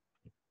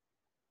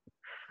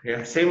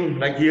 Yeah, same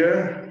like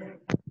here.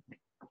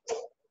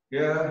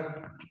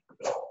 Yeah.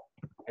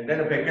 And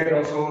then the backhand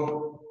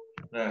also.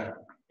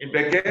 In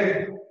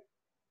backhand,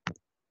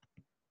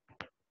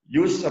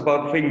 use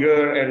about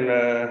finger and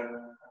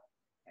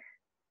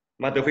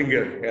mother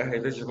finger. Yeah,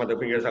 this is mother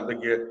finger something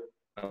here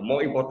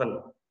more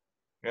important.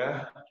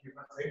 Yeah.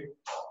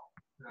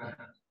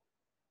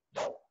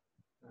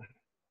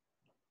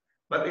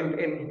 But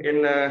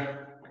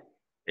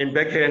in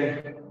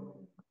backhand,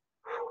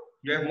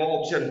 you have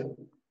more option.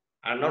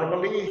 And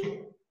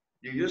normally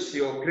you use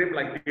your grip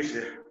like this.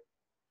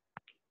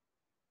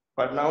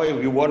 But now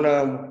if you want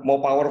a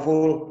more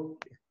powerful,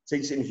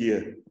 change in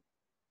here.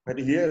 But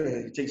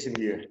here, change in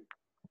here.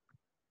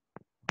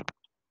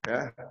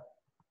 Yeah.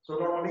 So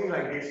normally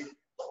like this,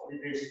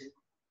 it is.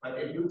 But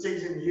if you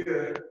change in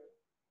here,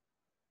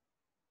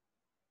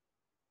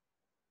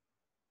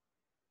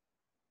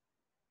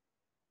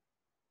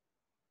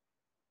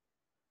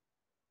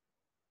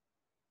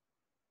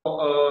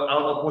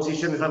 out of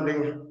position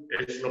something,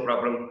 it's no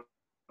problem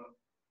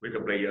with the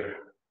player.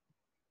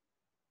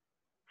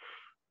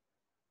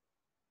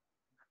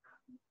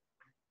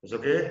 It's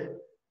okay.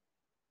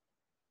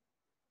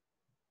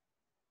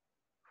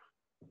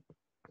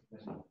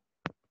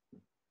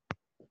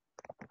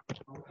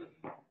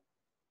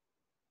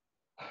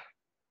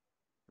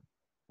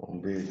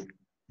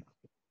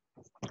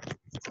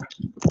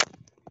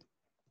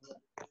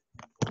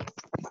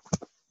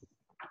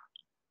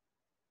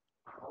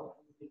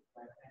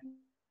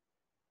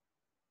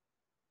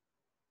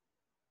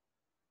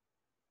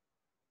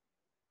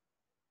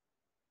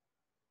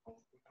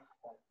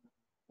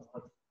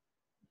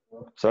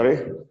 Sorry?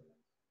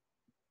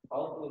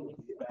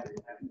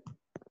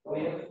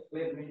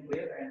 Clear means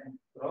clear and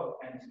drop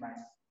and smash.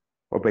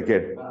 Or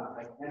backhand.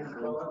 Backhand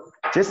drop.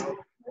 Just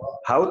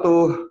how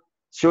to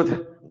shoot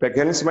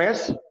backhand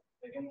smash,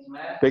 Backhand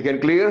smash. backhand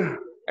clear,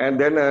 and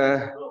then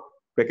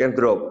backhand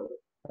drop.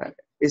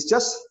 It's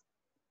just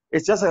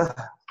a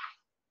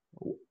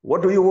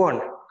what do you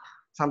want?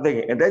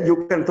 Something, and then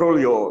you control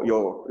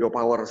your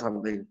power or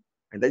something,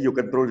 and then you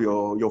control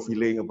your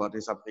feeling about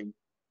it, something.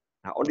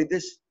 Now only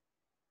this.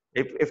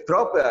 If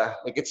drop,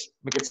 make it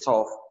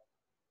soft.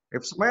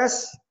 If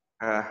smash,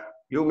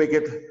 you make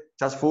it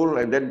just full,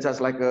 and then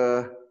just like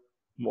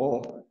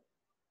more.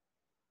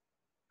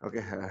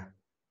 Okay,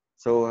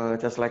 so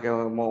just like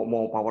a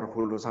more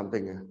powerful or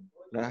something.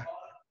 Nah.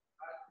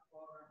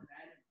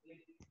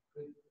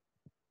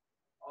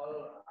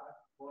 All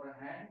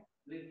forehand,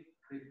 lift,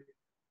 grip.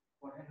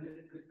 Forehand,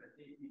 lift, grip.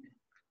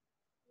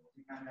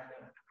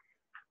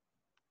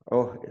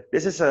 Oh,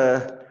 this is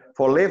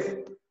for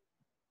lift.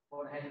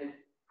 Forehand, lift.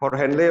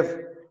 Forehand lift,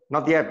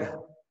 not yet.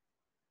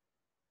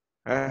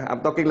 I'm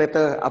talking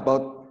later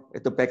about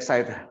the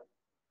backside,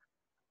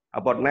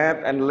 about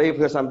net and lift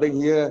or something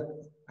here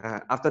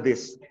after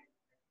this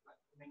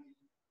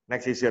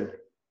next session.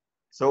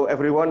 So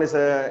everyone is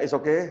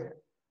okay.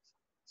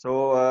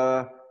 So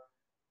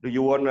do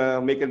you want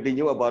me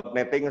continue about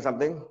netting or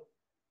something?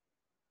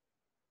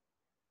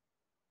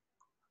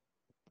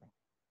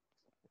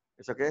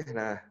 It's okay.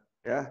 Nah,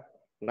 yeah.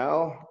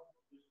 Now.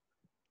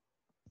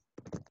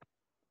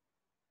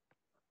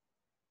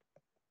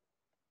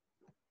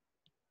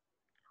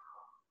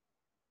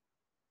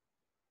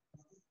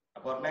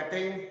 About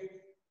netting,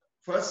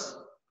 first,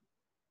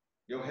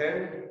 your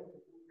hand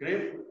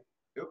grip,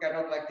 you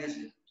cannot like this.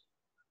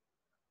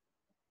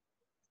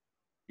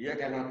 Here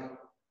cannot.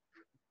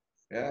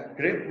 Yeah,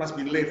 grip must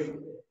be lift.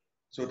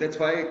 So that's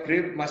why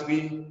grip must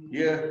be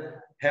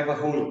here, have a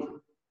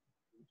hold.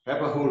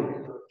 Have a hold.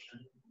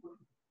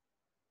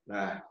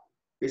 Nah,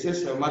 this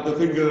is a middle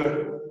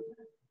finger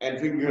and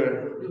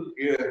finger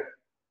here.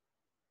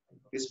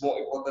 It's more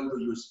important to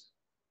use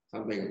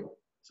something.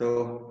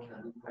 So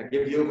I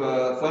give you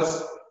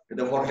first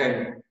the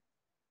forehand.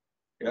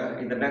 Yeah,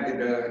 in the net in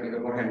the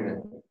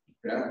forehand.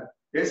 Yeah,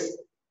 this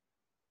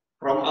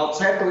from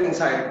outside to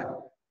inside.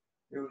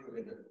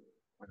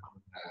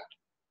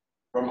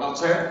 From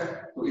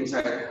outside to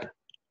inside.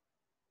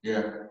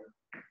 Yeah,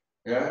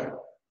 yeah,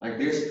 like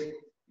this.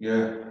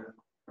 Yeah,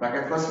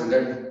 racket first and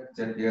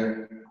then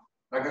yeah,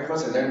 racket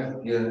first and then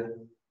yeah.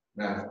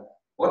 Now,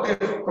 what if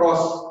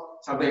cross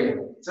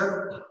something?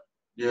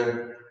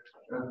 Yeah,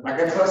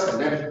 racket first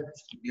and then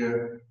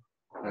yeah.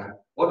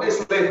 What is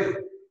lift?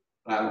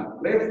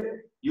 Lift,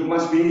 you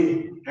must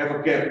have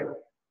a gap.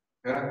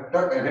 Yeah,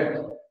 tuck and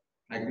then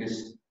like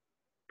this.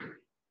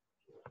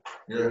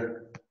 Yeah,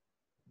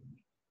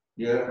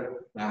 yeah,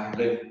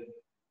 lift.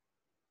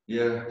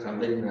 Yeah,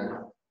 something.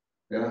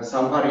 Yeah,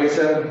 some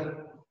variation.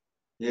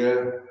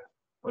 Here,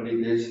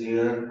 only this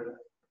here.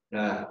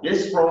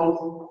 This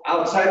from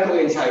outside to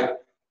inside.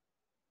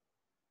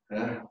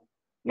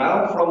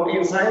 Now from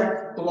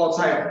inside to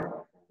outside.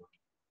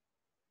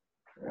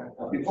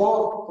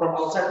 Before from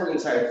outside to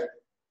inside.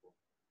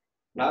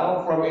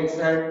 Now from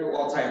inside to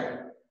outside.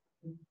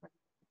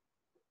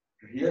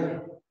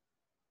 Here.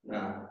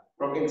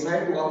 From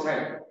inside to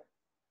outside.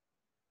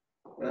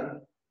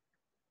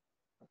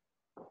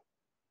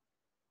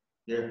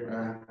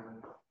 Yeah.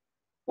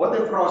 What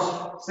the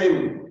cross?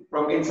 Same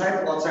from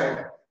inside to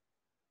outside.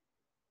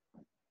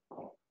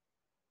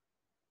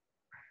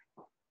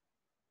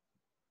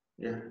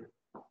 Yeah.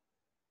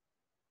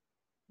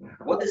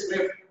 What is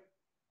lift?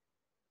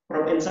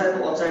 From inside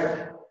to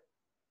outside.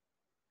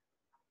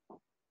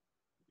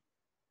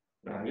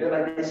 Here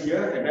like this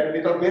here, and then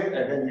little bit,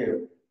 and then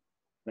here.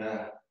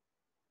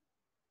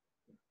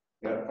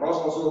 Cross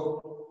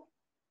also.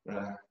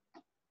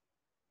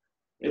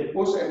 It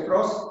push and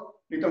cross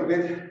little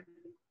bit.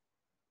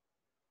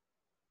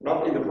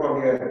 Not in the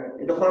front here.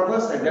 In the front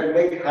first, and then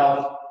make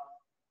half.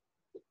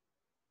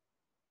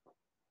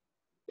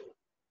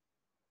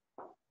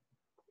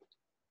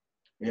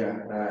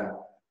 Yeah.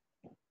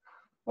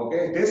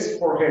 Okay, this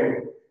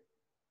forehand.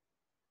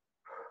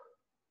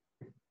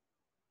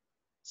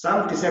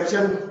 Some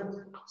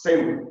deception,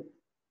 same.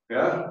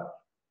 Yeah.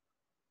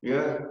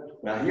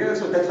 Now here,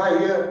 so that's why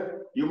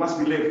here you must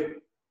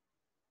believe.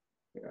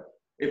 Yeah.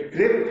 If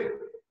grip,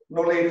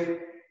 no lift.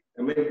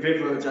 I mean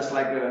grip just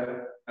like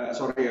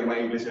sorry, my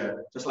English,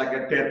 just like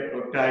a dead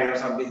or die or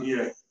something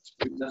here.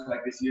 Just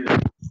like this here.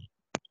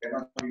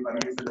 Cannot be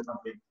variation or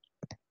something.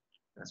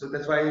 So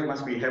that's why you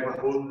must have a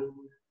hole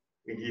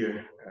in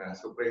here.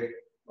 So play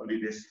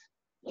only this.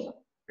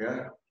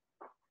 Yeah.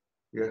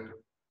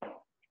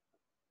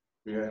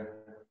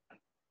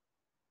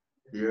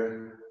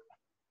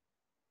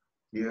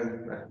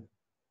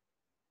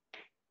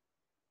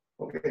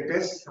 Okay,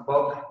 this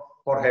about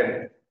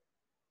forehand.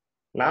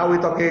 Now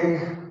we're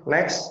talking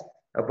next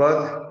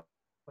about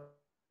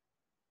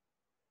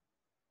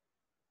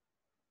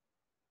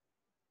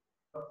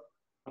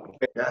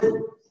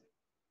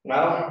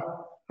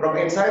now from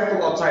inside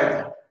to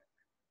outside.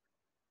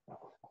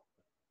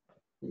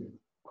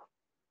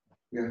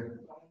 Yeah.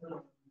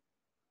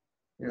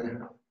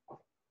 Yeah.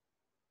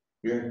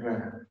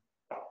 Yeah.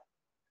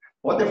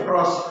 What if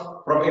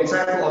cross from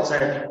inside to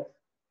outside?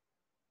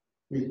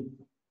 Yeah.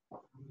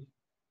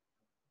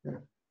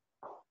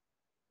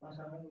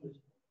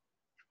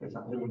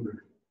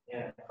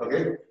 Yeah.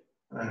 Okay.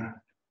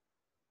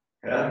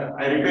 Yeah.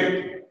 I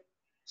repeat,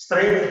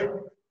 straight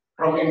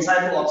from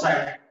inside to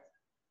outside.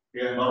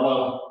 Yeah,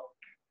 normal.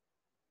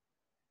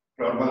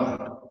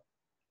 Normal.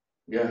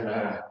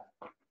 Yeah.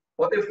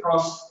 What if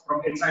cross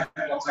from inside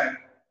to outside?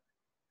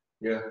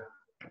 Yeah.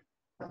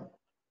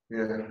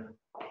 Yeah.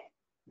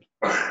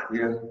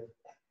 Yeah.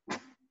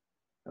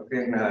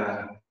 Okay.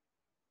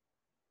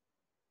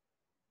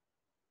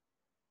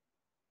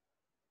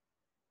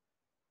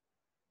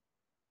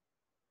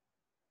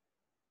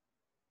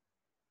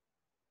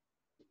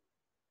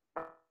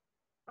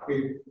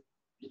 Okay.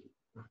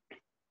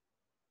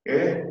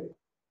 Okay.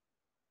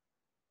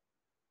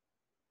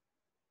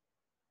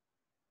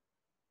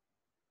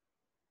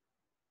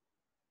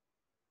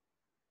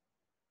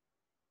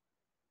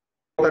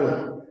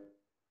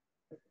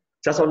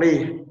 Just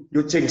only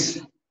you change.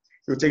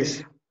 You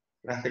change.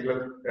 Nah, take a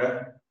look.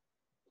 Yeah.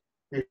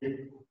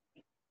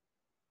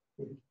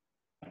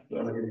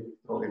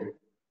 Okay.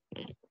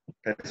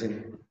 Dari sini.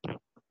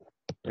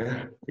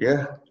 Ya.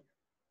 Yeah.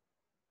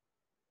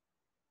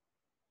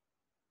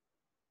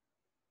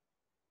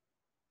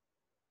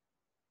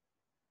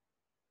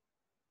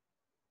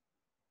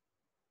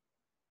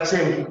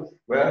 Same.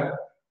 Well.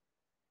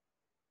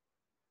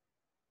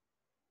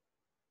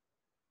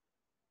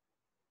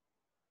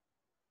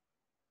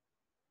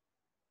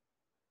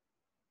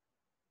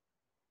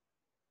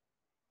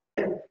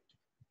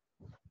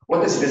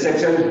 What is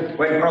deception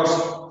when cross?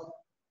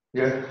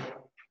 Yeah.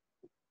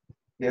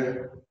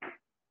 Yeah.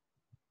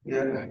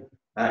 Yeah.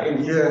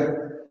 In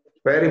here,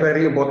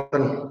 very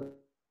important.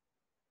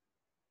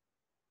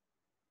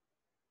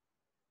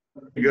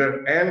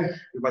 Here and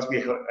you must be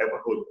have a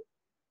hold.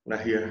 Now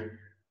here.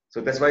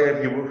 So that's why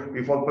if you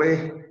before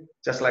play,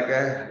 just like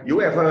you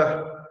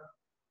ever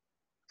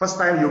first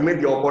time you meet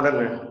your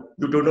opponent,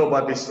 you don't know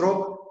about the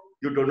stroke,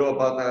 you don't know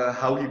about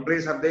how he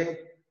plays something.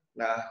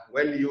 Now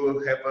when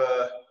you have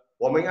a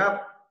warming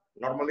up,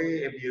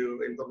 normally if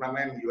you in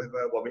tournament you have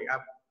a warming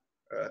up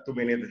 2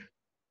 minutes.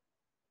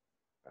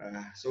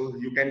 So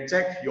you can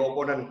check your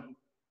opponent.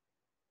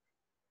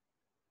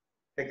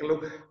 Take a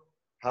look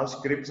how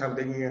script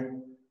something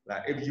here. Now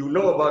if you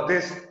know about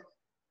this,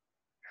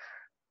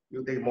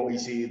 you think more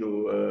easy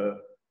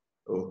to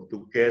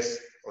guess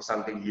or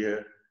something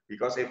here,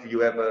 because if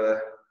you have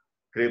a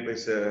grip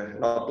is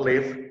not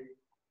live,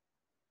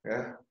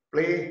 yeah,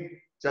 play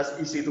just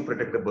easy to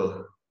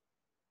predictable,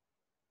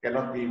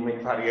 cannot be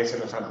make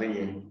variation or something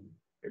here.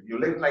 If you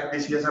live like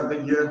this here,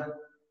 something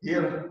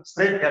here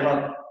straight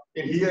cannot,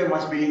 in here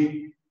must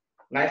be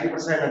 90%,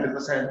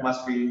 100%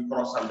 must be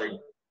cross something.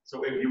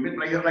 So if you meet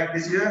player like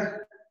this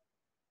here,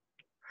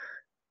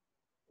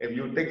 if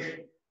you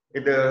take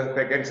in the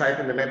backhand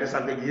side in the net is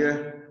something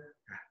here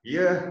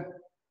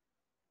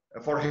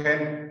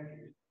forehand,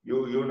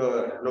 you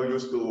know no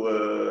use to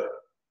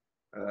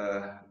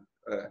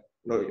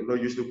no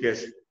use to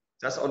guess.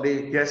 Just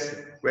only guess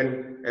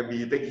when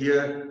you take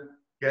here,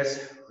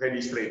 guess when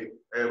he's straight,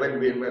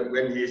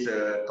 when he's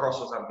cross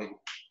or something.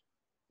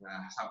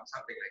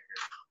 Something like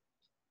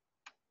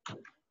that.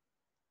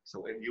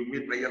 So if you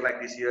meet player like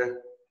this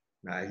here,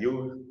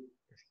 you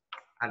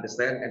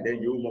understand and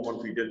then you more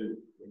confident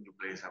when you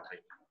play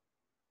something.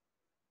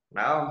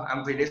 Now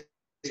I'm finished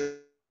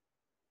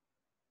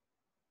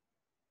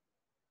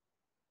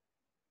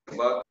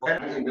about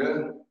in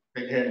the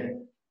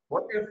backhand.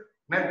 What if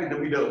net in the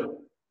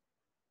middle?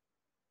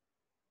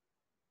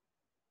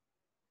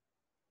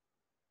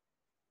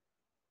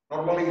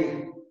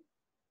 Normally,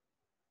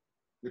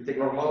 you take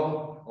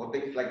normal or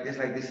take like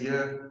this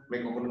here,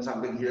 make opponent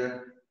something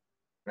here.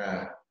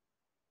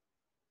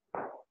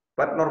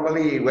 But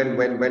normally when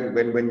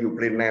you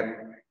play net,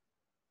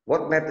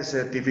 what net is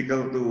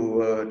difficult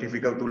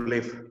to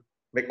lift,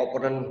 make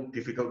opponent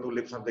difficult to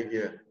lift something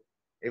here.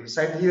 If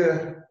side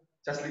here,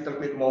 just little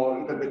bit more,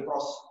 little bit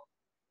cross,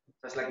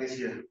 just like this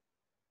here.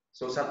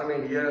 So shuttle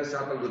in here,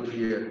 shuttle go to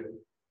here.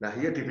 Now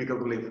here difficult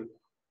to lift.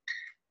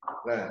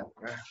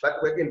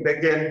 But when in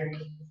backhand,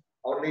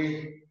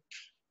 only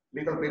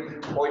little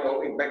bit point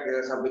of impact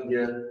here, something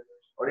here,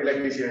 only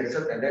like this here,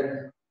 and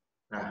then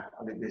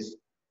only this.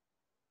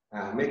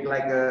 Make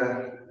like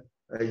a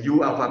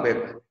U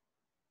alphabet.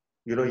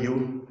 You know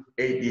U,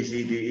 A, B,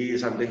 C, D, E,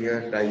 something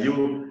here. The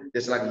U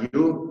is like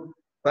U,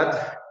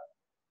 but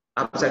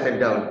upside and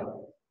down,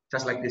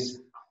 just like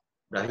this.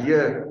 Now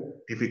here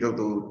difficult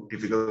to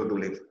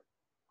lift.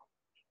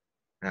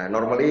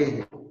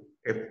 Normally,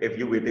 if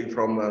you waiting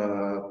from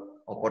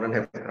opponent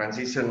have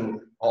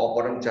transition or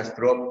opponent just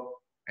drop,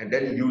 and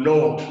then you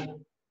know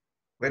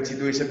when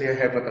situation they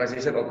have a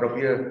transition or drop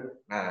here,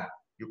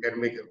 you can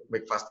make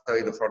faster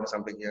in the front or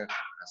something here,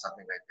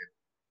 something like that.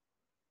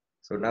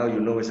 So now you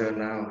know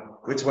now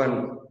which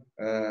one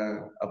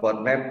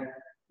about net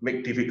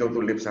make difficult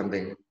to lift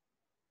something.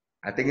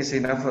 I think it's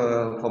enough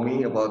for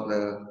me about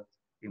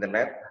in the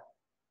net.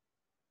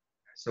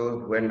 So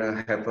when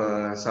I have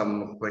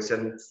some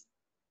questions,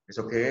 it's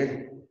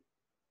okay.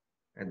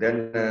 And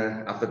then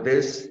after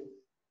this,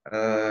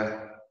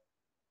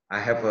 I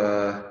have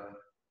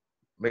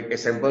make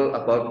example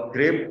about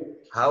grip,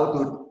 how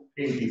to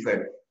think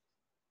defense,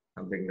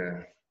 something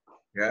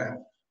yeah.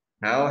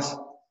 Now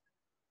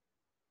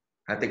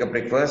I take a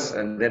breakfast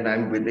and then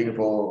I'm waiting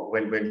for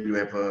when you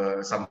have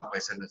some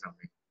question or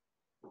something.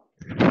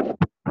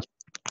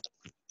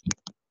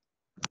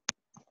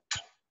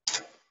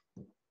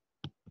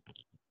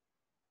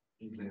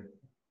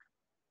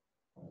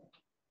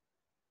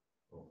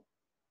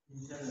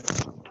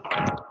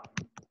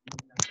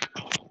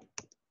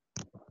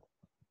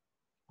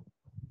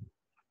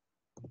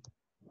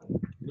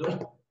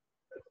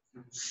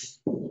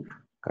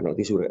 Kano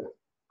tisu ya?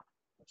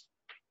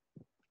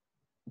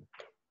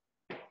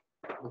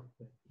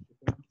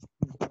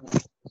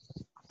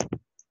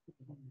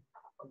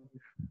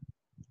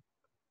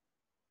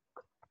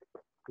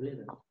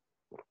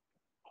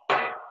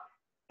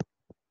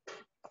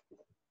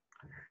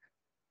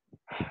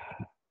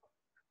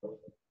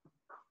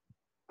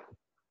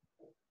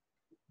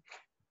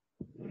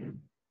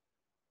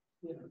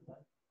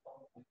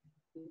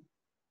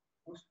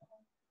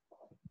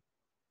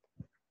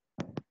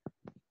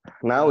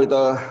 Now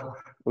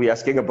we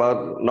asking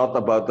about not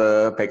about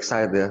the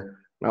backside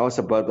there. Now it's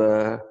about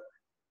the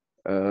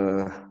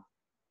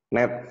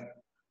net,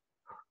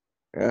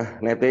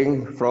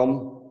 netting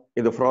from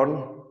in the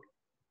front,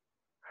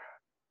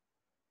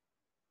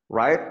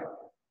 right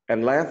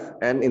and left,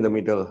 and in the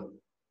middle.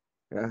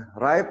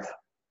 Right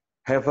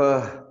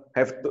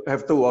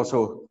have two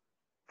also,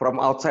 from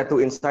outside to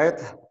inside,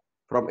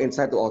 from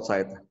inside to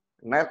outside.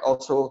 Net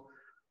also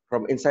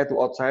from inside to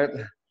outside,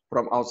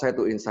 from outside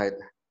to inside.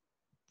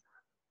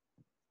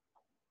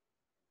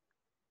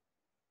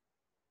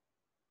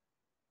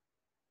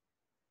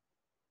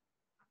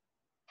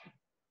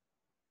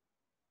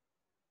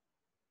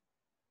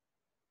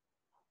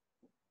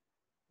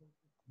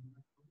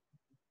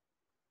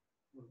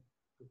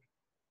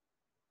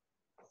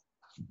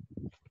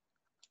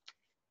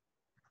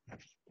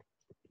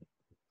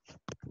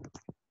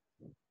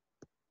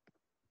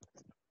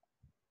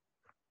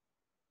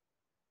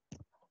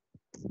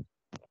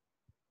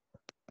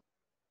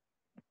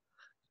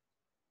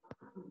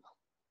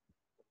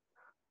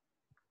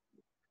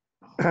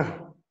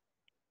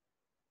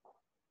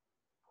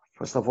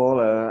 First of all,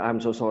 I'm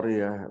so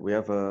sorry. We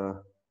have a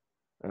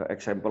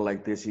example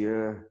like this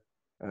here.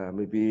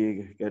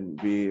 Maybe can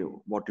be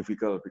more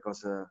difficult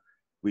because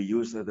we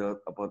use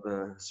about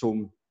the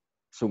Zoom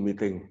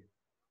meeting.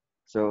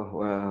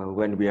 So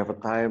when we have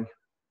a time,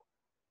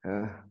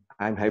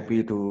 I'm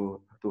happy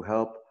to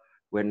help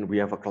when we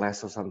have a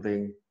class or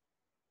something.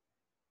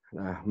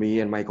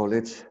 Me and my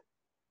colleagues,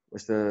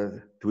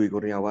 Mr. Dwi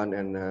Kurniawan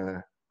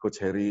and Coach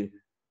Harry,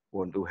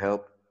 want to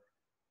help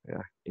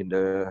in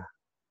the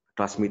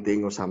class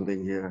meeting or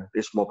something here.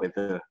 It's more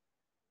better.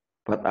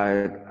 But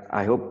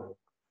I hope,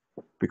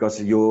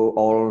 because you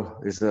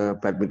all is a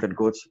badminton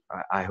coach,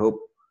 I hope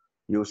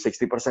you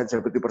 60%,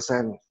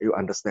 70%, you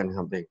understand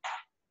something.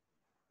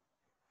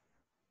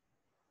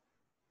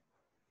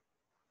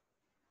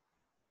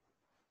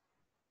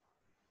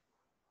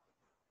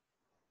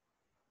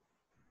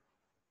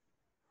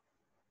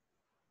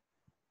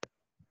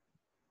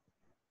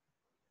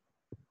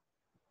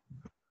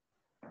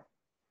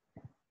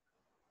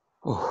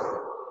 Oh.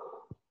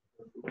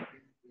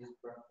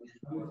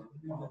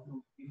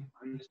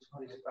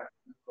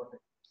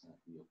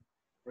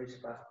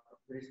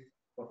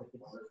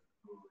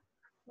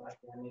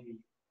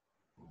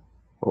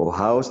 Oh,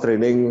 house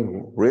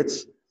training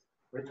rich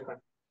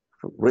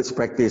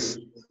practice.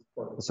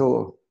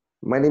 So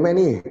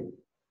many.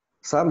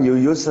 Some you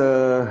use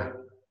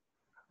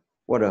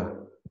what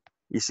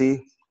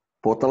easy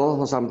bottle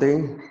or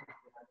something,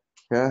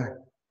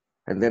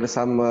 and then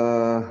some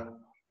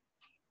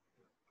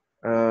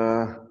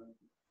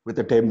with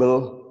a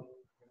dumbbell,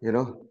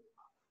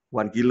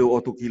 1 kilo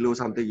or 2 kilo,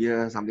 something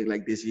here, something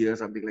like this here,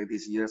 something like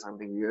this here,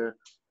 something here,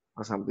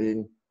 or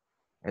something.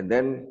 And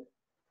then,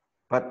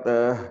 but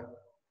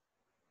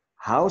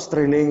house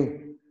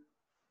training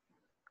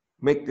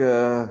make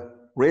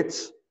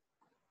wrist,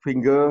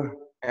 finger,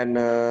 and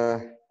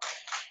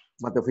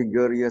middle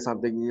finger here,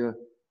 something here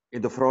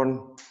in the front,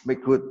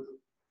 make good.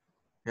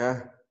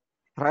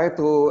 Try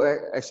to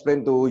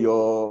explain to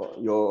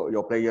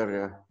your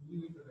player.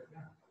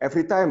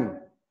 Every time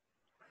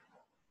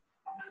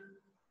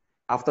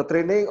after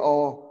training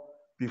or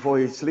before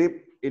he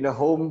sleep in a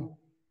home,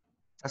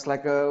 just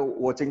like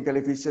watching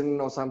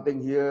television or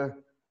something here,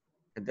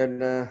 and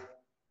then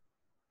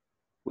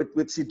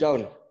with sit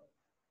down.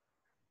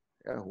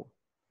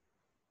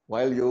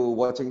 While you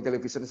watching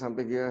television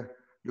something here,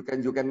 you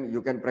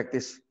can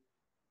practice.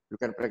 You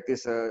can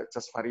practice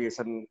just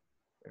variation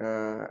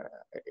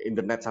in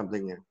the net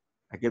something here.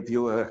 I give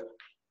you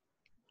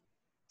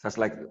just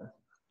like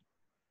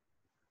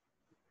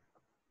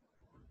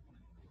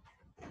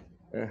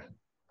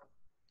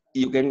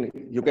you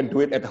can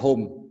do it at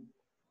home.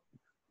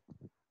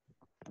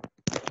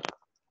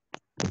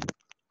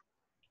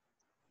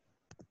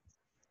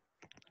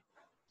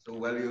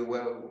 while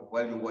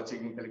you're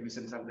watching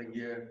television something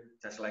here,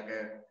 just like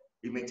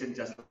imagine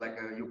just like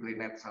a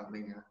Ukraine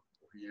something here,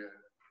 here,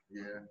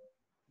 here,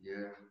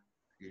 here,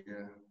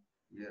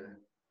 here,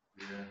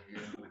 here,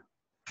 here,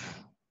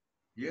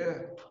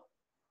 here.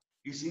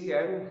 Easy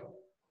and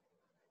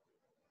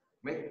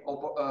make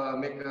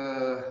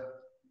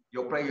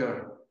your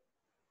player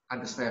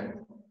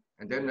understand,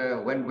 and then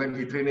when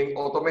he training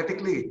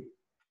automatically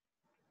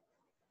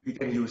he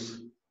can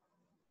use,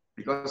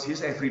 because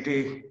he's every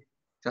day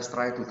just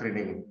try to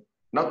training,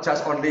 not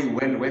just only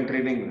when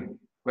training.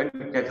 When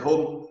you get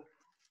home,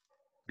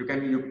 you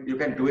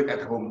can do it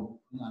at home.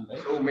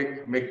 So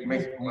make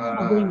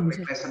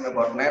lesson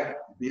about net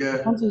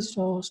here.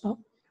 Stop.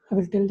 I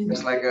will tell them.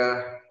 Just like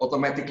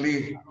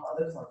automatically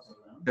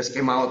just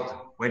came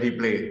out when he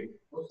play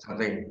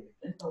something.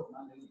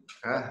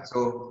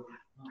 So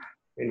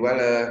meanwhile,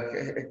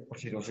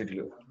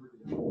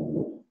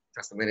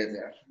 just a minute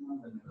there.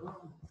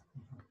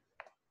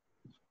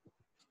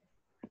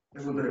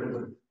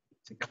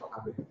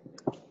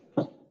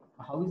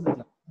 How is it?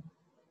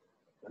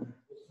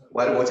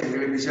 While watching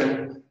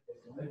television,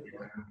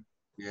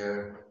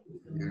 yeah.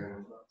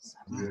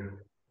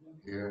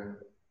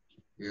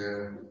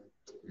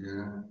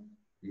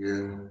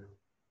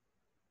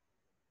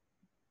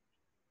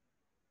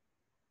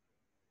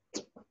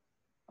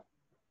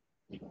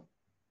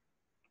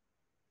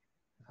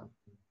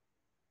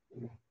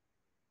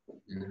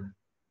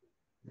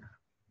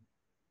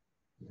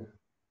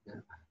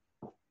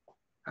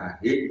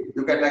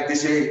 You can like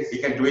this, you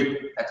can do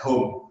it at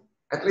home.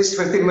 At least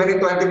 15 minutes,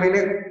 20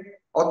 minutes,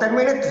 or 10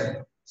 minutes,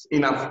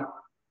 enough.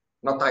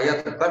 Not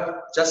tired,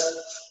 but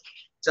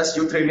just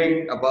you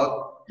training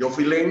about your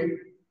feeling.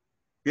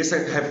 Yes,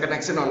 have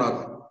connection or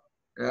not?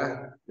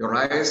 Yeah, your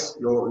eyes,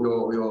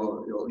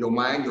 your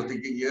mind, your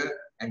thinking here,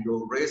 and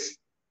your wrist,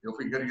 your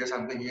finger here,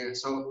 something here.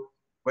 So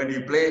when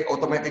you play,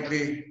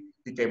 automatically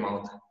it came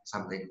out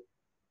something.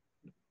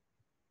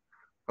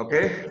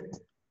 Okay.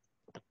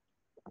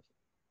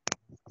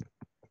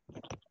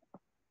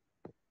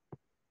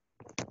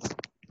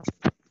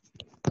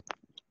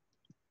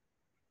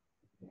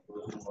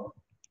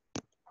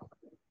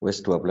 Wes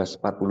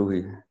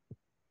 12.40 ya.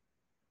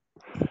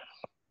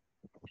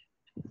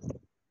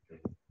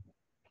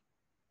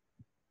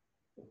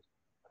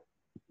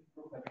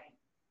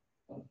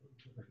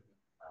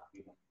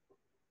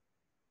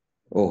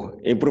 Oh,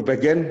 improve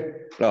backhand.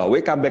 No,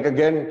 we come back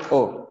again.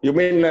 Oh, you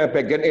mean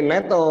backhand in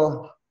net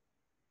or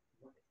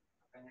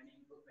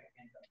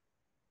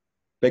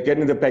backhand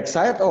in the back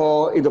side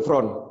or in the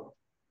front?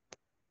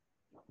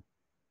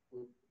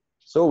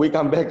 So we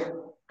come back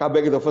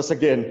in the first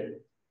again.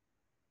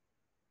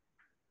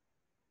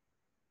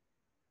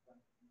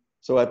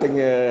 So I think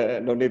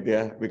no need,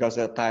 yeah, because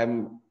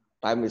time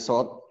is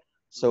short.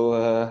 So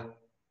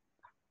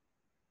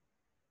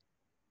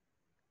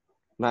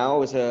now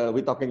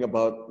we're talking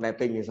about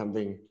netting or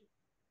something.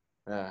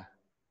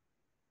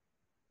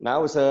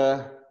 Now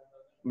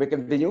we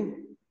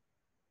continue.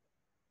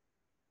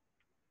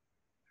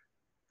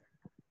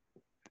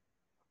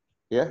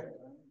 Yeah,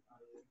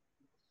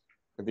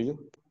 continue.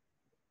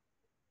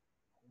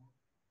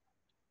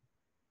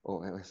 Oh,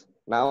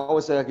 now I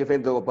was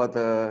given to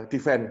about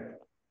defense.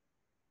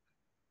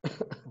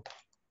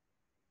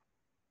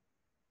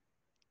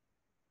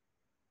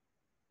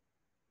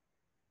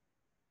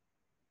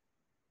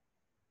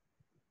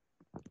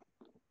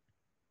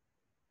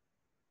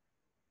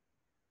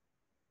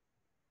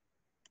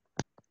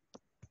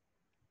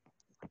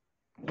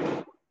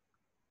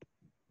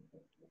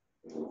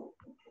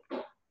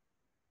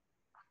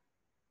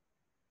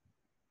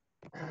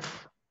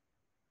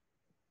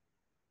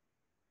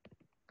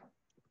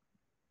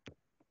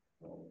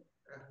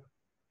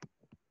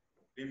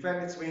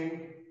 Defense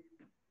means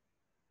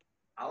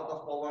out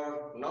of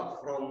power,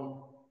 not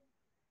from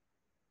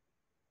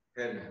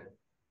hand.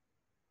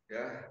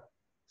 Yeah,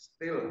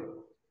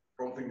 still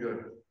from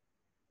finger.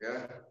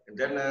 Yeah, and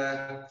then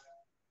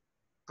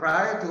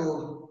try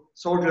to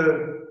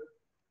shoulder,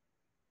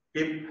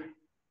 keep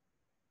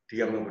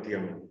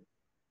diam,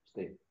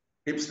 stay,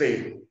 keep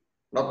stay,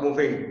 not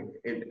moving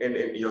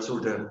in your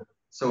shoulder.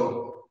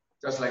 So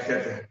just like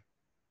that.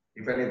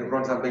 If I need to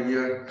front something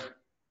here,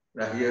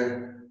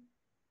 here,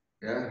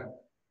 yeah.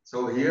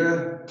 So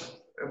here,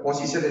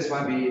 position is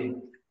might be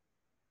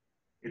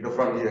in the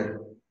front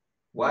here.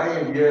 Why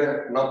in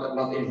here, not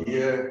in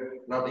here,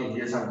 not in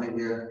here, something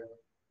here.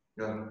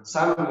 Yeah.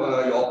 Some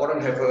your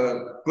opponent have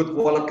a good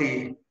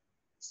quality,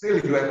 still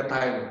you have a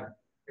time.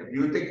 If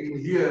you take in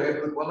here a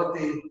good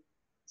quality,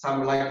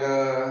 some like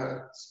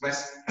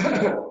smash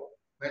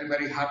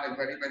very hard and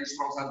very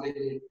strong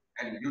something,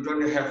 and you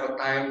don't have a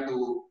time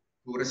to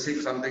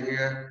receive something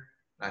here.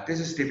 Now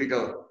this is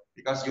difficult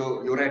because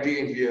you're ready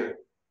in here,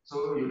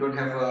 so you don't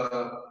have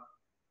a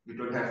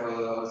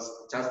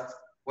just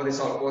what is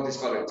called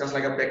just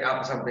like a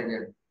backup something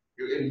here.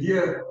 You in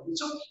here,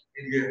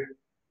 in here,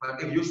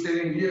 but if you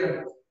stay in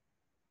here,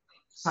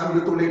 some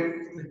you too late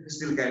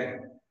still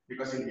can,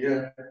 because in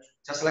here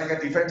just like a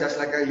defense, just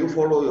like you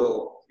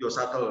follow your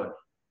shuttle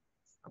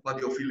about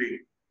your feeling.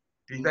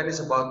 Defense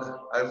is about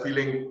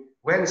feeling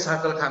when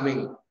shuttle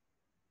coming.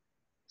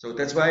 So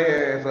that's why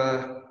I have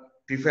a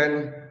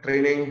defense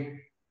training,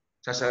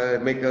 just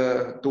make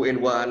a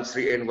 2-in-1,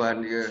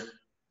 3-in-1. Yeah.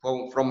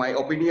 From my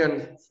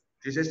opinion,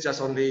 this is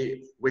just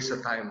only waste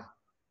of time.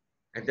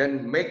 And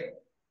then make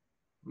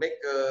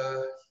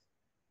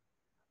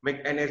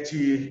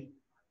energy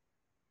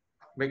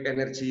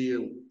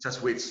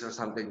just waste or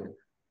something.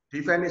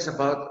 Defense is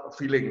about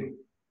feeling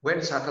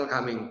when shuttle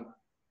coming.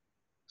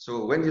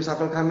 So when you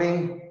shuttle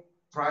coming,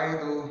 try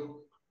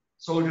to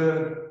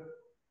shoulder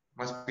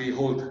must be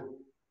hold.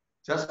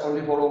 Just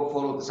only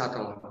follow the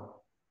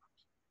shuttle.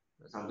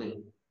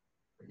 Something.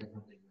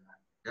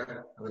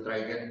 Yeah, I will try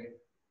again.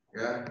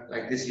 Yeah,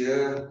 like this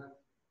here,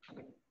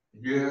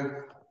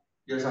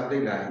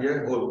 something like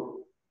here,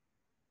 hold.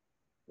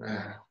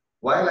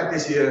 Why like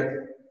this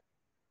here?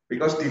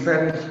 Because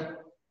defense,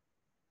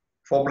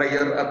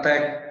 4-player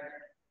attack,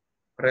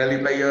 rally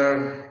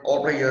player,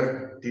 all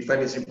player,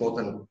 defense is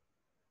important.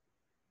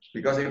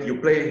 Because if you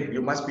play,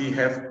 you must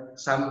have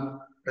some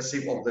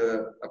receive of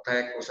the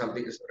attack or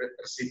something,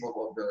 receive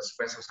of the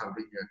space or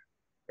something. Yeah.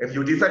 If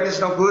your defense is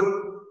not good,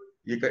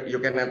 you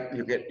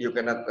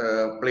cannot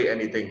play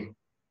anything.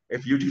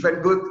 If you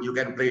defend good, you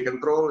can play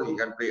control, you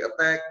can play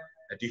attack,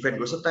 defense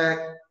goes attack,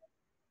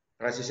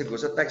 transition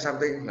goes attack,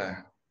 something. Nah.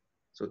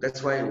 So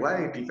that's why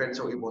defense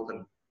so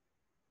important.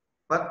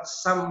 But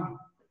some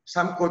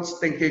coach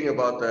thinking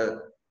about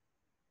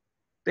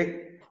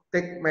take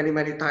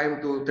many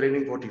time to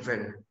training for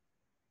defense.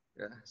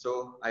 Yeah.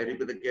 So I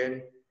repeat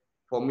again,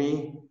 for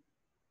me,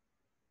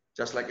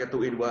 just like a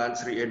 2-in-1,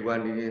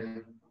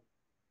 3-in-1,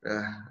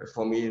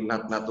 for me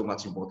not too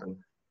much important.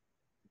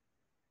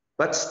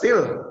 But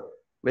still,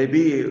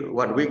 maybe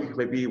 1 week,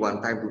 maybe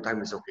 1 time, 2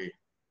 times is okay.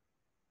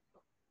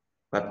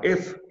 But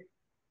if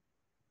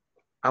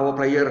our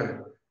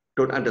player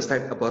don't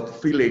understand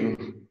about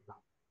feeling,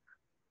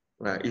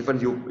 even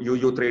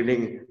you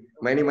training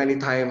many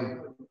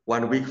time,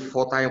 1 week,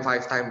 4 times,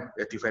 5 times,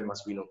 the defense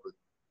must be no good.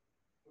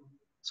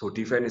 So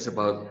defense is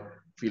about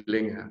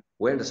feeling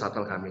when the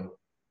shuttle coming.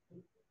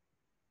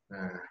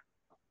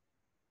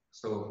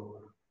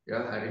 So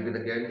yeah, I repeat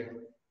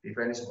again,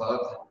 defense is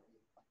about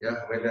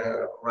when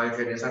the right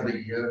hand is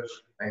something here,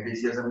 like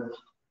this here,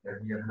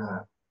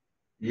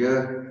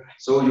 here,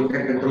 so you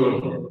can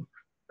control.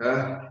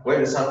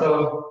 When the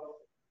shuttle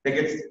take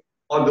it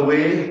on the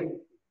way,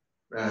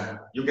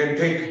 you can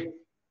take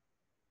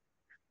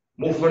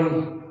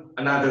movement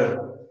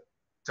another,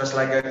 just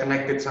like a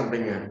connected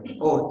something.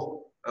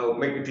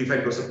 Make the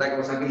defense goes attack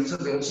or something.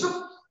 Again,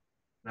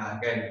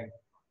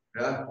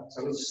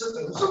 something.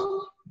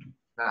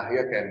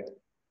 Here can.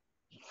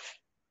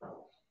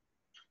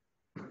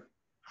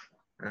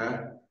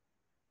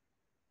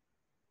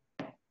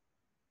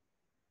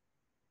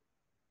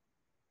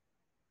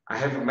 I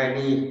have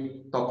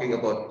many talking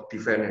about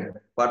defense,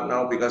 but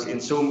now because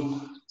in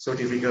Zoom so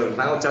difficult.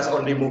 Now just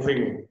only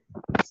moving.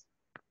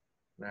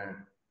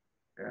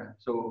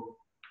 So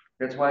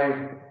that's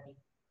why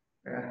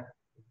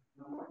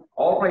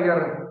all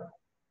player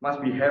must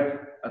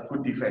have a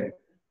good defense.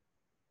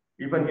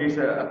 Even he's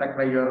an attack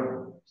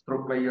player,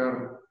 stroke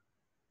player,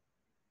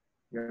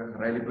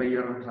 rally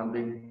player,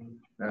 something.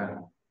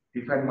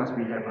 Defense must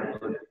have a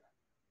good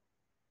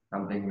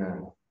something.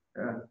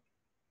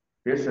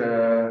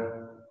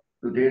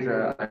 Today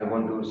I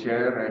want to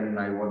share and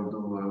I want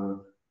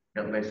to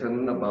get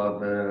lesson about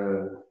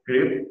the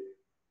grip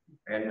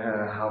and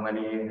how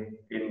many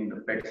in the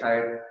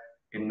backside,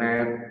 in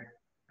net,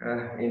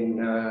 in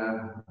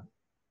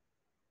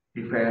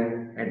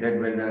defense, and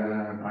then when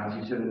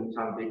transition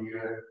something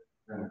here.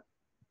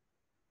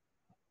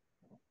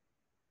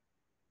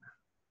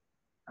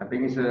 I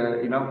think it's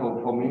enough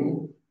for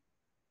me.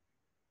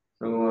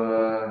 So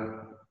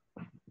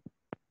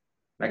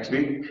next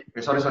week,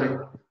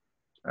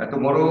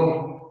 tomorrow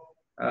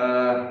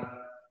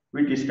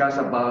we discuss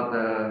about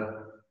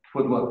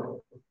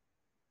football.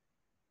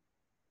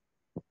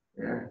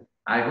 Yeah,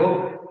 I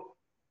hope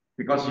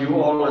because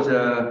you all as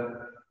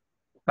a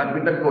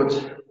badminton coach,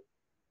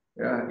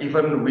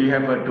 even we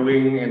have a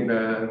doing in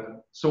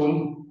the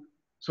Zoom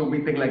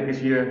meeting like this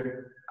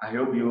here. I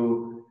hope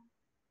you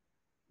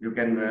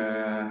can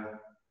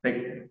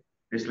take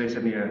this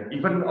lesson here,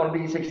 even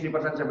only 60%,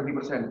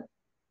 70%.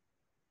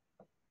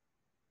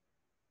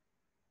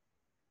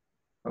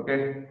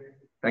 Okay,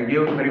 thank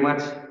you very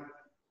much.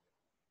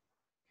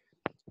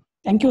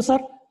 Thank you, sir.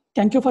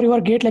 Thank you for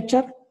your great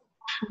lecture.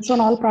 It's on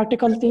all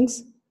practical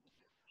things.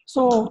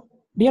 So,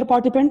 dear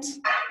participants,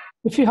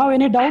 if you have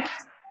any doubts,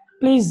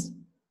 please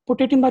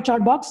put it in the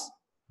chat box.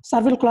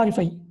 Sir will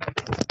clarify.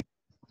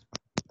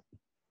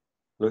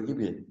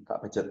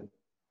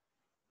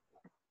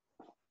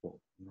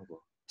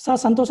 Sir,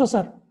 Santosha,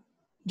 sir.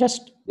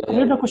 Just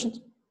read the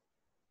questions.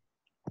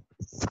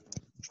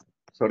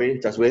 Sorry,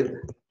 just wait.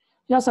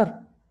 Yeah,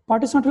 sir.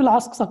 Participant will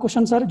ask the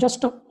question, sir.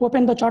 Just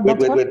open the chat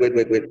box.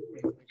 Wait.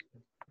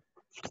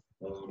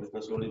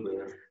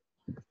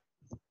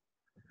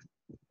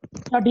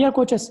 Yeah, dear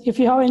coaches, if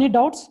you have any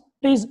doubts,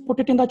 please put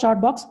it in the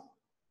chat box.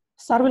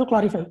 Sir will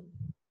clarify.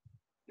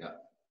 Yeah.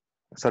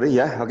 Sorry,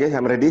 yeah, okay,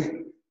 I'm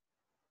ready.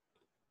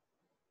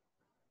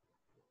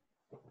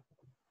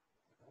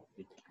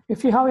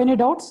 If you have any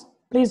doubts,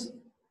 please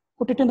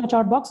put it in the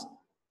chat box.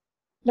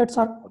 Let's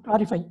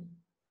clarify.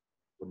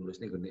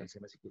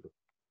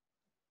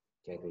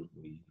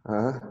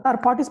 Our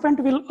participant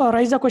will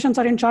raise the questions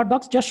in chat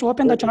box. Just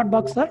open the chat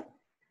box, sir,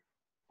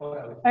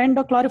 and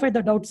clarify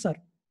the doubts, sir.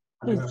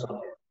 Please.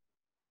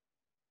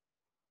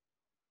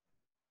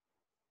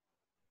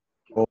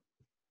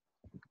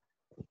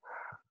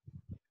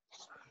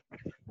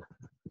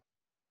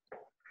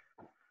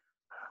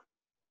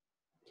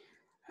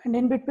 And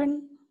in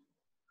between,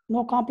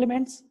 no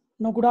compliments,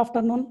 no good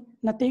afternoon,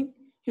 nothing.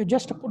 You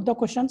just put the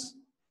questions.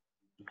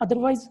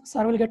 Otherwise,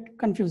 sir will get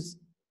confused.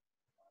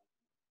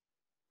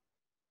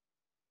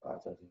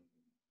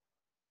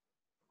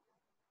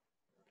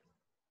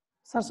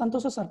 Sir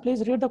Santosh, sir,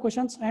 please read the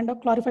questions and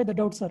clarify the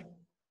doubts, sir.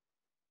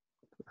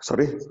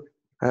 Sorry,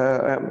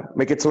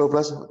 make it slow,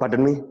 plus.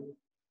 Pardon me.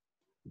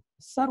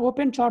 Sir,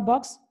 open chat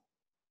box.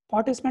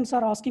 Participants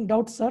are asking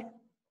doubts, sir.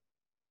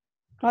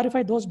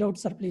 Clarify those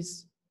doubts, sir,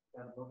 please.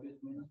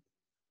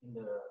 In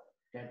the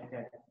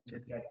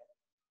chat.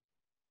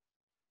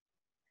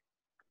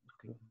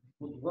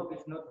 Footwork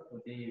is not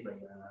today, but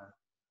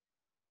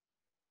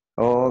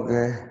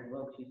Okay.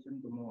 work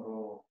session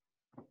tomorrow.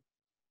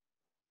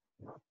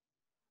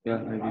 Yeah,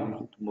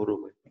 maybe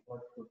tomorrow.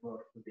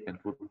 Footwork today.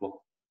 And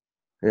football.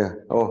 Yeah.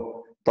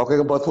 Oh, talking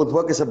about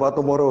footwork is about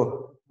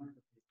tomorrow,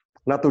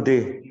 not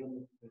today.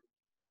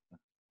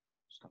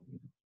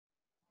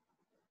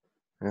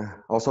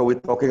 Yeah. Also, we're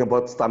talking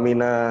about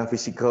stamina,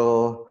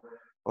 physical,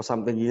 or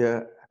something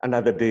here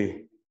another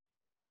day.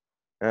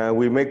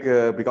 We make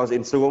because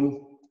in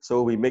Zoom,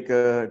 so we make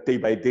day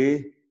by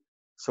day.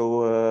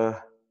 So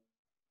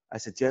I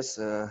suggest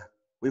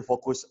we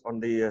focus on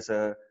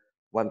the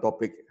one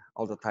topic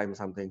all the time,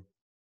 something.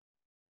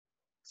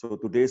 So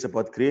today is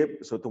about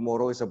grip. So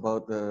tomorrow is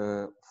about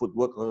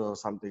footwork or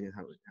something.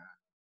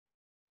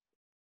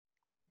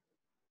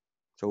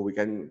 So we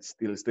can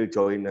still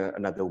join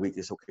another week.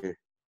 Is okay,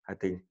 I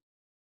think.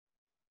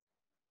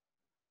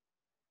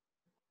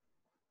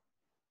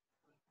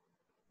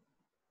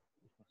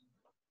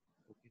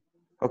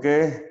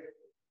 Okay.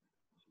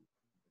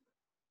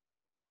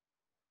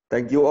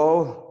 Thank you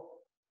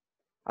all.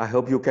 I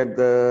hope you can.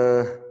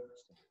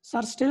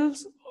 Sir, still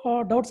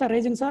doubts are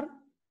raising, sir.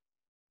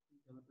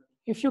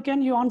 If you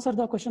can, you answer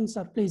the question,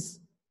 sir, please.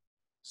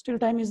 Still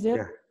time is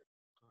there.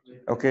 Yeah.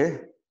 Okay.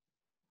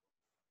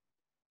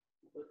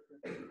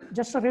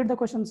 Just read the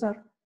question, sir,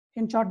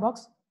 in chat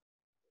box.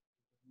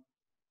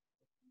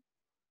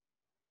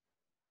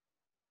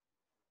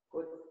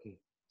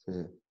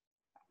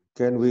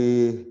 Can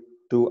we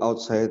do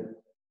outside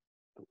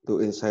to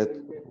inside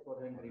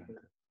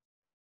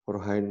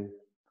forehand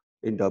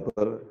in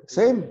double?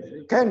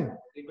 Same, can.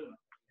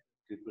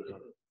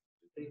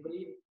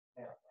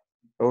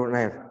 Oh,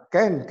 nice.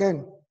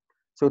 Can.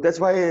 So that's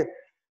why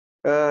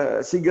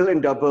single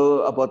and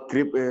double about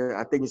grip,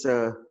 I think it's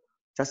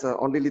just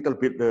only little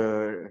bit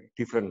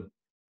different.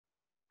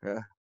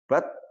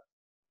 But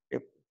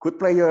if good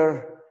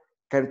player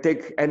can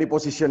take any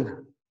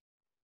position,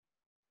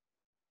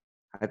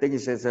 I think it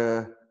says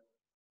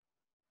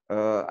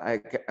I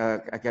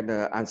can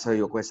answer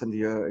your question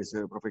here is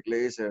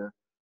perfectly is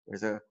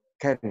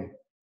can.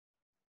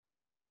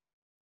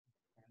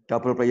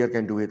 Double player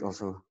can do it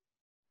also.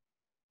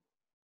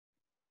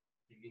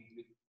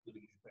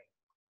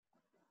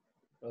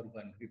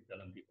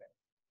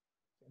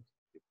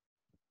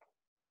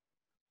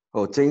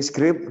 Oh, change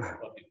grip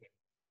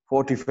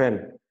for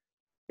defense.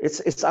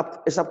 It's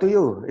up to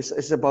you.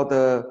 It's about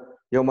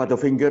your middle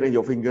finger and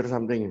your finger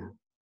something.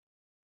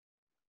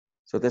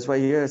 So that's why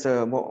here is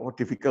more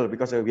difficult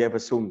because we have a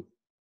zoom.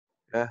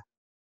 Yeah.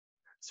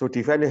 So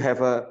defense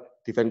have a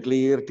defense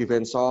clear,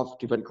 defense soft,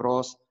 defense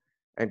cross,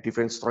 and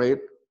defense straight.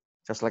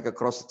 Just like a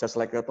cross, just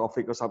like a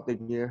Taufik or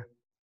something here.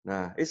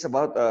 Nah, it's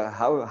about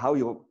how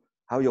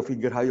your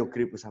finger, how your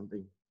grip or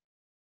something.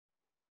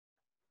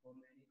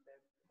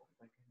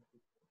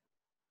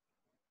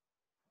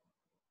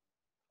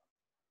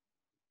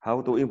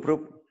 How to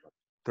improve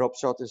drop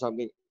shot or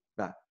something.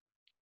 Nah,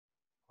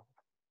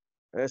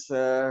 as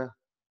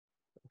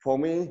for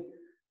me,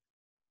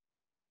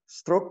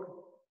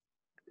 stroke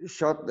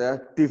shot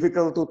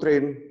difficult to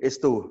train is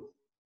to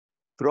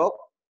drop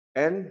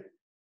and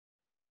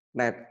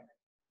net.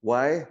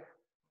 Why?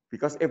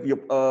 Because if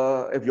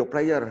your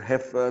player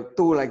have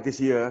two like this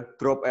here,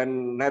 drop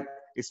and net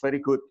is very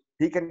good.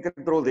 He can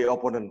control the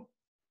opponent.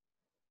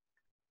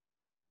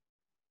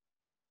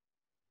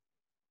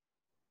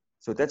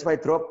 So that's why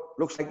drop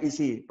looks like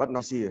easy, but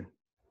not easy.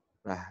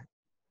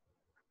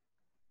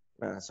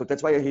 So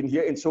that's why in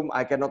here in Zoom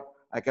I cannot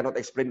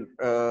explain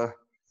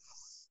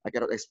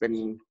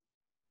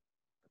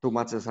too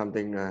much or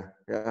something.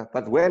 Yeah.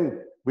 But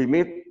when we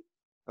meet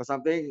or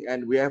something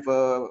and we have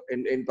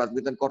in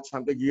badminton court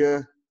something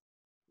here,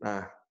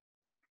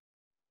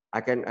 I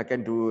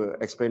can do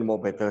explain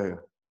more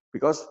better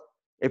because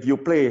if you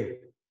play,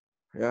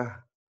 yeah,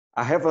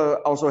 I have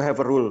also have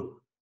a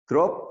rule: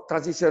 drop,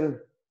 transition,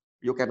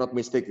 you cannot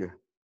mistake.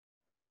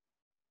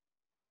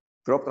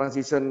 Drop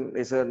transition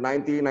is a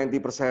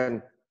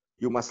 90%.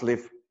 You must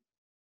live.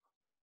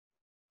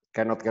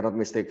 Cannot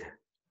mistake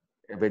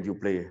when you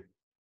play.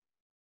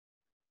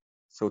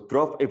 So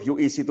drop, if you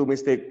easy to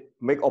mistake,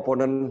 make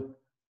opponent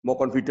more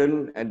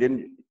confident, and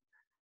then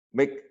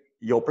make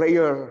your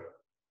player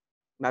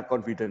not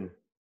confident.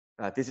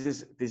 This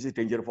is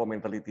danger for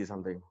mentality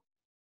something.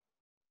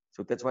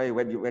 So that's why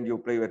when you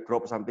play with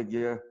drop something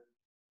here,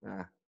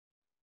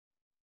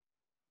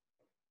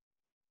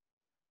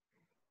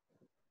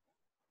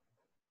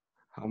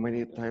 how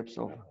many types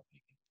of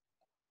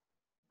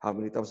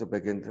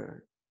backhand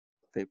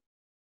tape?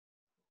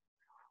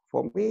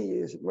 For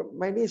me,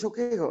 mine is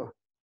okay.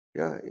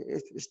 Yeah,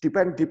 it's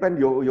depend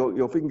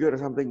your finger or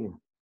something,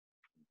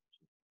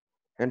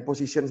 and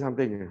position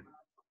something.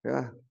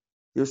 Yeah,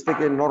 you stick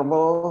in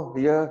normal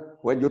here.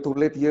 When you too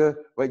late here,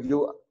 when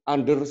you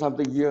under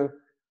something here,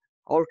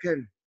 all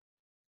can.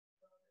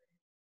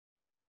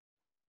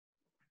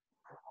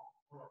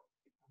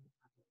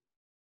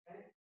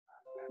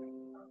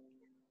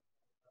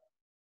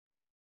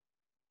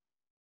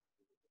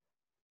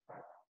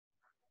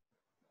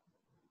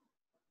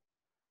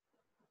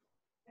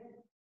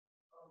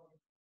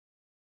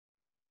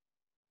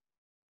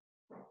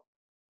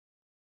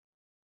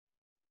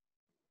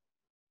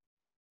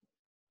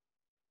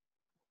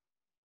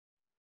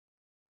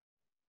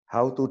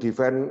 How to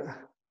defend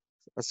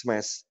a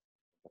smash?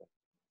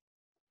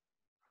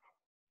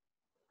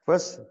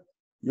 First,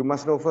 you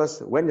must know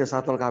first when the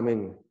shuttle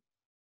coming,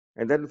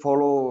 and then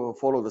follow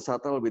the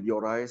shuttle with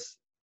your eyes.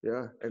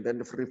 Yeah, and then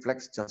the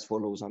reflex just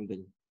follow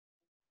something.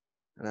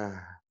 But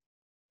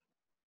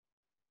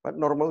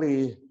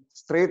normally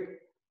straight,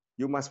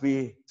 you must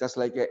be just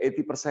like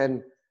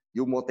 80%.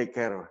 You more take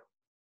care.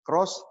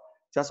 Cross,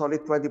 just only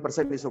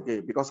 20% is okay,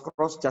 because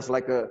cross just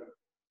like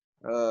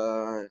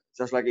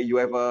you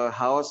have a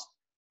house,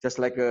 just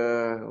like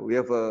we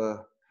have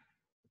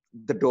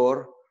the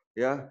door.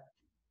 Yeah,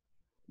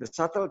 the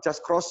shuttle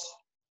just cross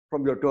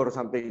from your door or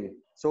something,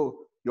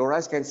 so your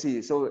eyes can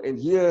see. So in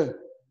here,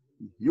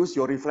 use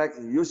your reflex,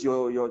 use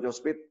your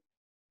speed.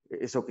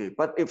 It's okay.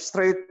 But if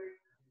straight,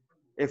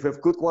 if you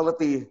have good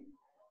quality,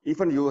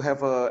 even you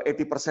have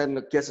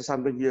 80% guess or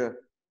something here,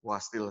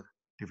 was still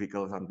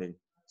difficult something.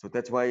 So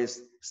that's why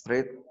it's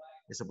straight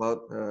is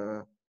about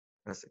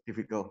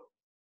difficult.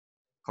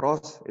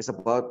 Cross is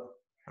about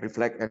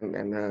reflect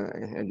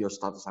and your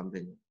start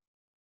something.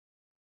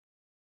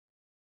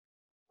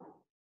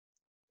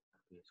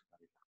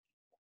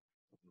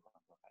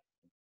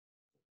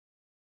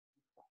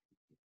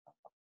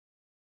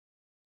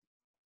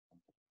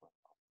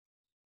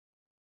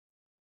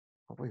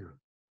 Apa ya?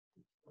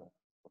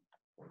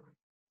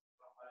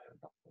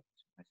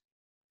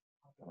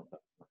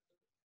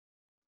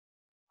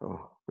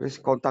 Oh, this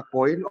contact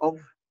point of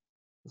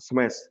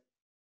smash.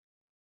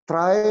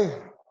 Try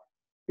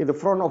in the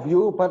front of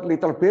you, but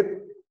little bit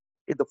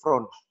in the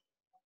front.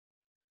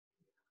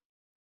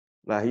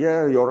 Now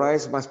here, your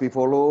eyes must be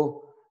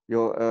follow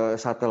your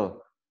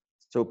shuttle.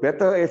 So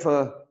better if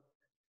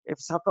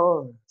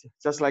shuttle,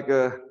 just like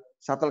a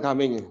shuttle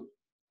coming,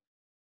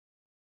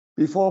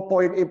 before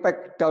point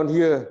impact down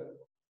here,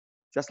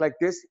 just like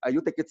this,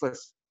 you take it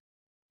first.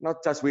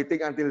 Not just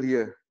waiting until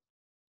here.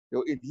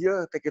 You in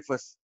here, take it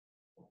first.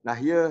 Now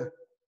here,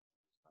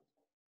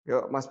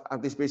 your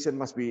anticipation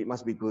must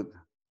be good.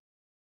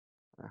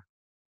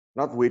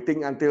 Not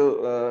waiting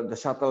until the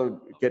shuttle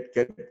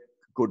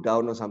go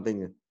down or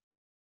something.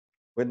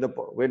 When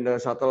the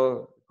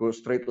shuttle goes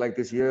straight like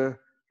this here,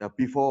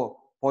 before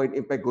point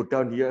impact go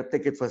down here,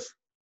 take it first.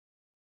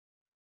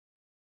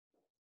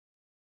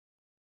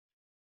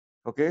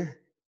 Okay,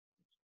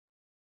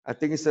 I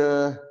think it's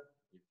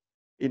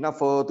enough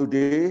for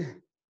today.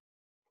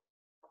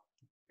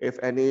 If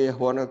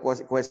anyone a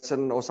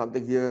question or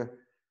something here,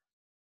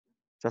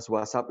 just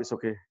WhatsApp, it's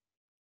okay.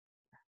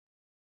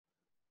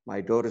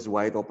 My door is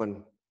wide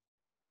open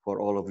for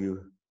all of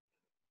you.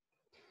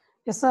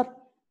 Yes, sir.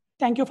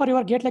 Thank you for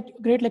your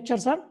great lecture,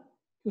 sir.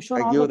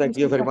 Thank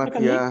you very much.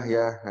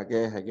 Yeah,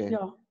 okay.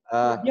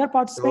 Yeah. Dear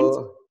participants,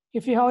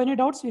 if you have any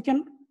doubts, you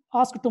can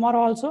ask tomorrow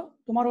also.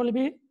 Tomorrow will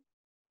be.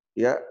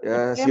 Yeah.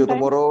 See you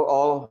tomorrow.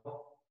 All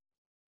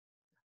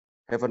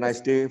have a nice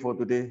day for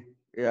today.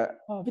 Yeah.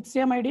 With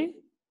same ID,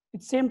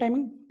 with same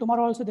timing.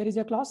 Tomorrow also there is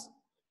a class.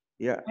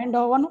 Yeah. And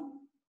one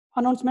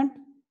announcement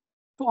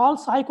to all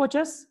Sai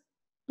coaches,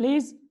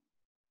 please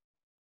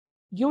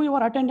give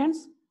your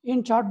attendance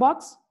in chat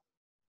box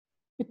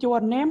with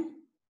your name,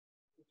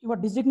 your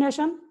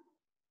designation,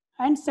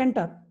 and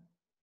center.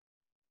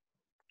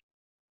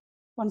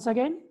 Once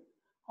again,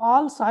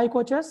 all Sai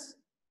coaches,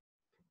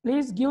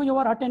 please give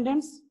your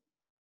attendance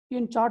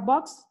in chat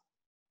box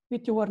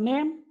with your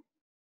name,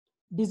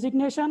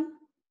 designation,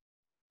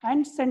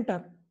 and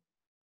center.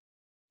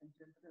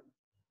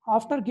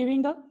 After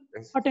giving the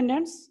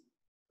attendance,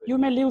 you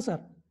may leave,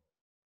 sir.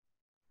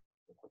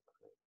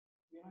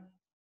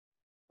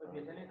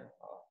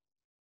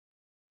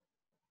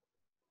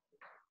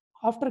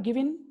 After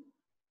giving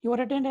your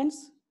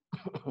attendance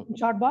in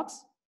chat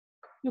box,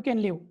 you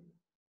can leave.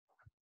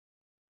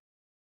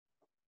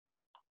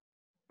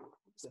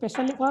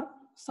 Especially for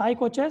Sai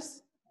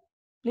coaches,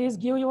 please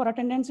give your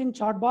attendance in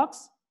chat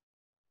box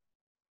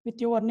with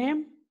your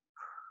name,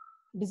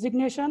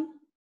 designation,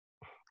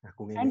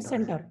 and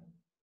center.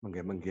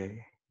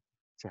 Mengge.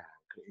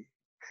 Jangkrik.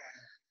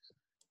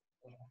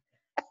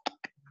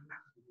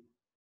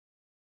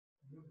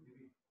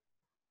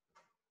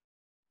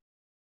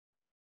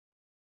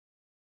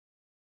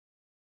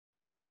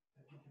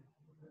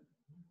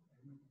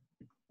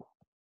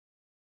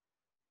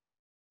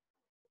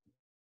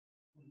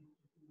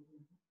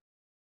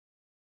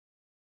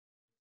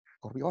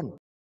 Scorpion.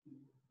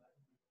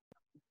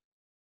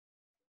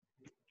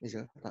 Bây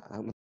giờ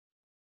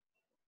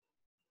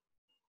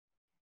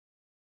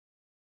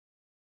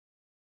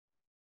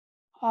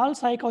All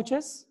Sai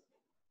coaches,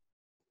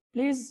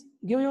 please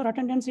give your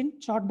attendance in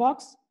chat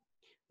box.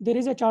 There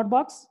is a chat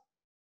box.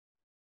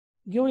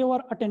 Give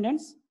your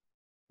attendance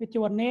with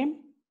your name,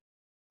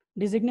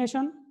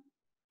 designation,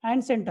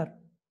 and center.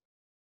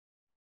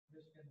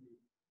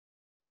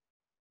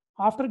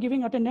 After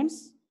giving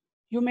attendance,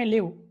 you may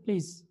leave,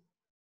 please.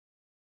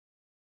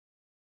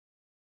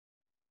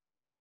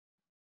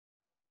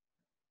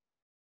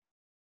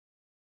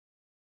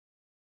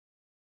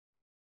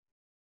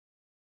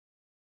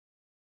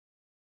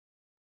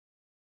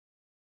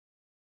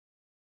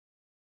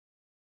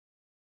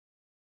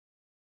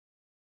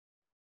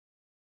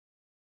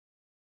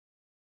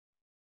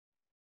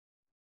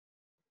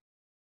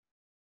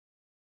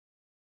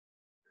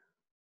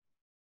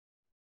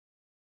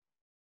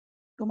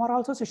 Tomorrow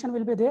also session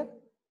will be there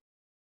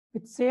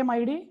with same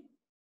ID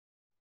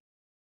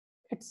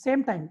at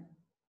same time.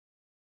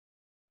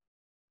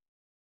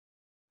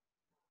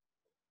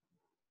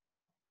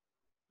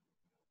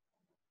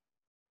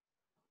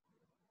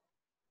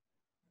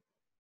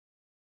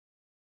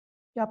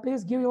 Yeah,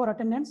 please give your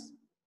attendance,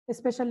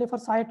 especially for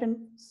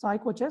Sai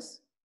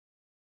coaches.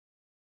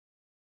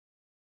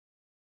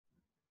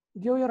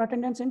 Give your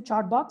attendance in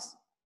chat box,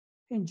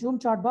 in Zoom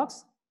chat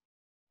box.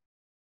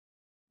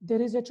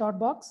 There is a chat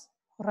box.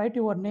 Write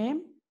your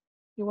name,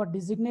 your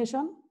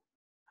designation,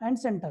 and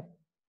center.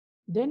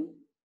 Then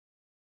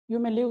you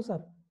may leave,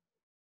 sir.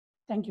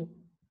 Thank you.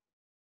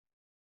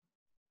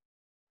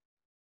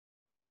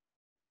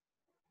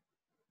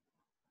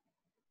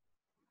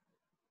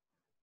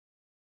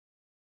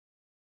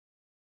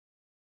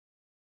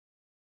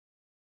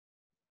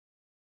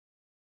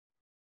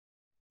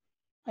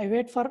 I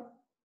wait for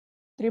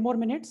 3 more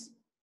minutes.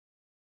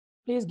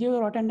 Please give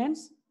your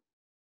attendance.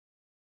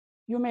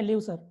 You may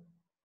leave, sir.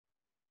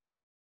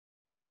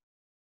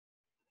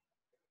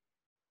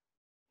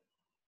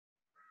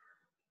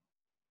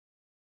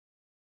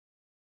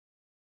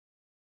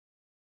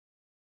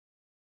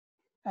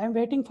 I am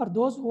waiting for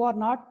those who are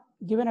not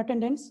given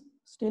attendance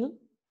still.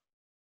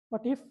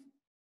 But if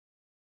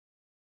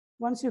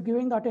once you're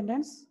giving the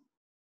attendance,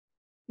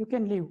 you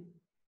can leave.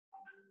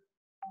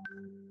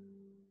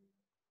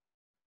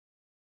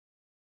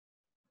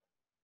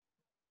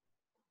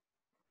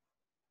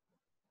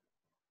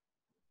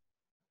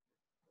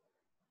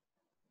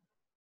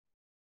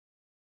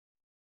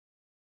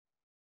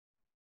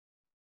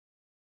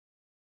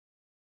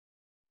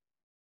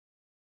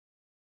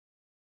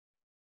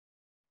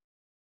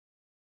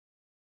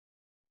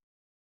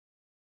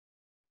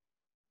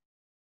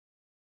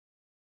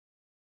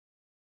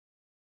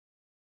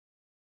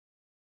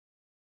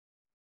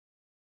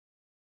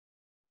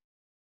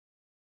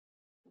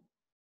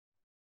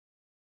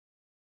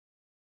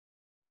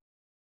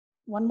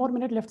 One more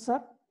minute left,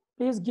 sir.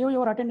 Please give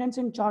your attendance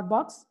in chat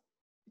box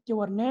with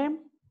your name,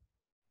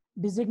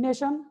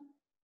 designation,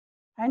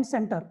 and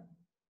center.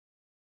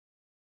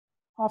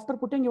 After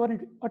putting your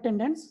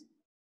attendance,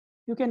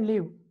 you can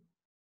leave.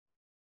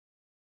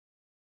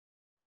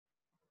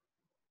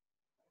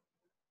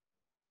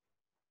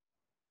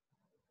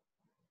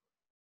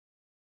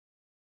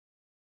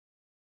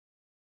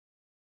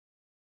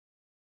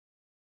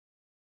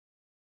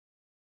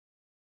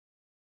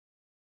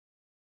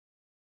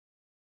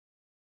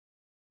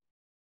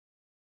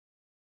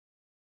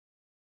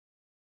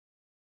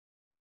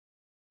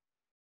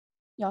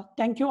 Yeah,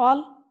 thank you all.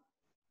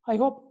 I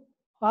hope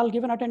all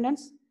given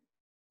attendance.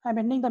 I'm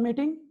ending the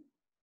meeting,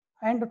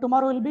 and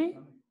tomorrow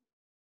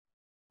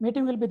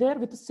meeting will be there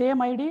with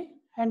same ID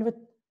and with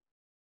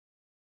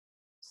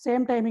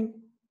same timing.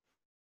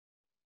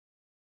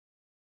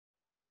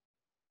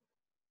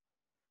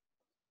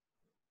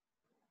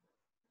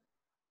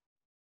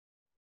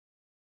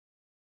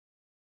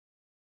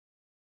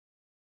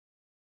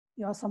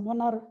 Yeah,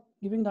 someone are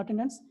giving the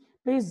attendance.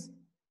 Please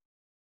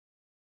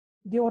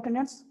give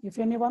attendance. If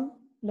anyone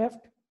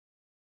left,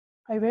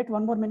 I wait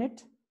 1 more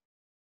minute.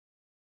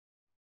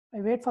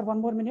 I wait for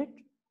 1 more minute.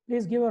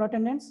 Please give your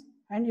attendance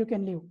and you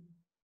can leave.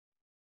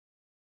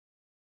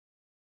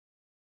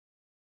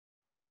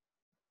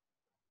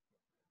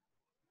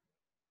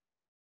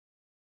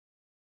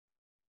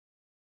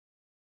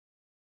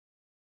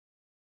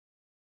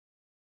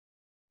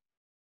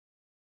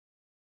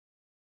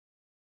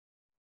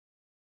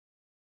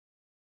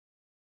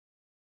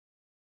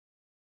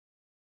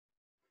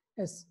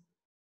 Yes,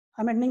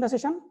 I'm ending the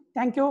session.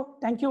 Thank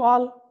you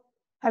all.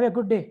 Have a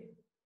good day.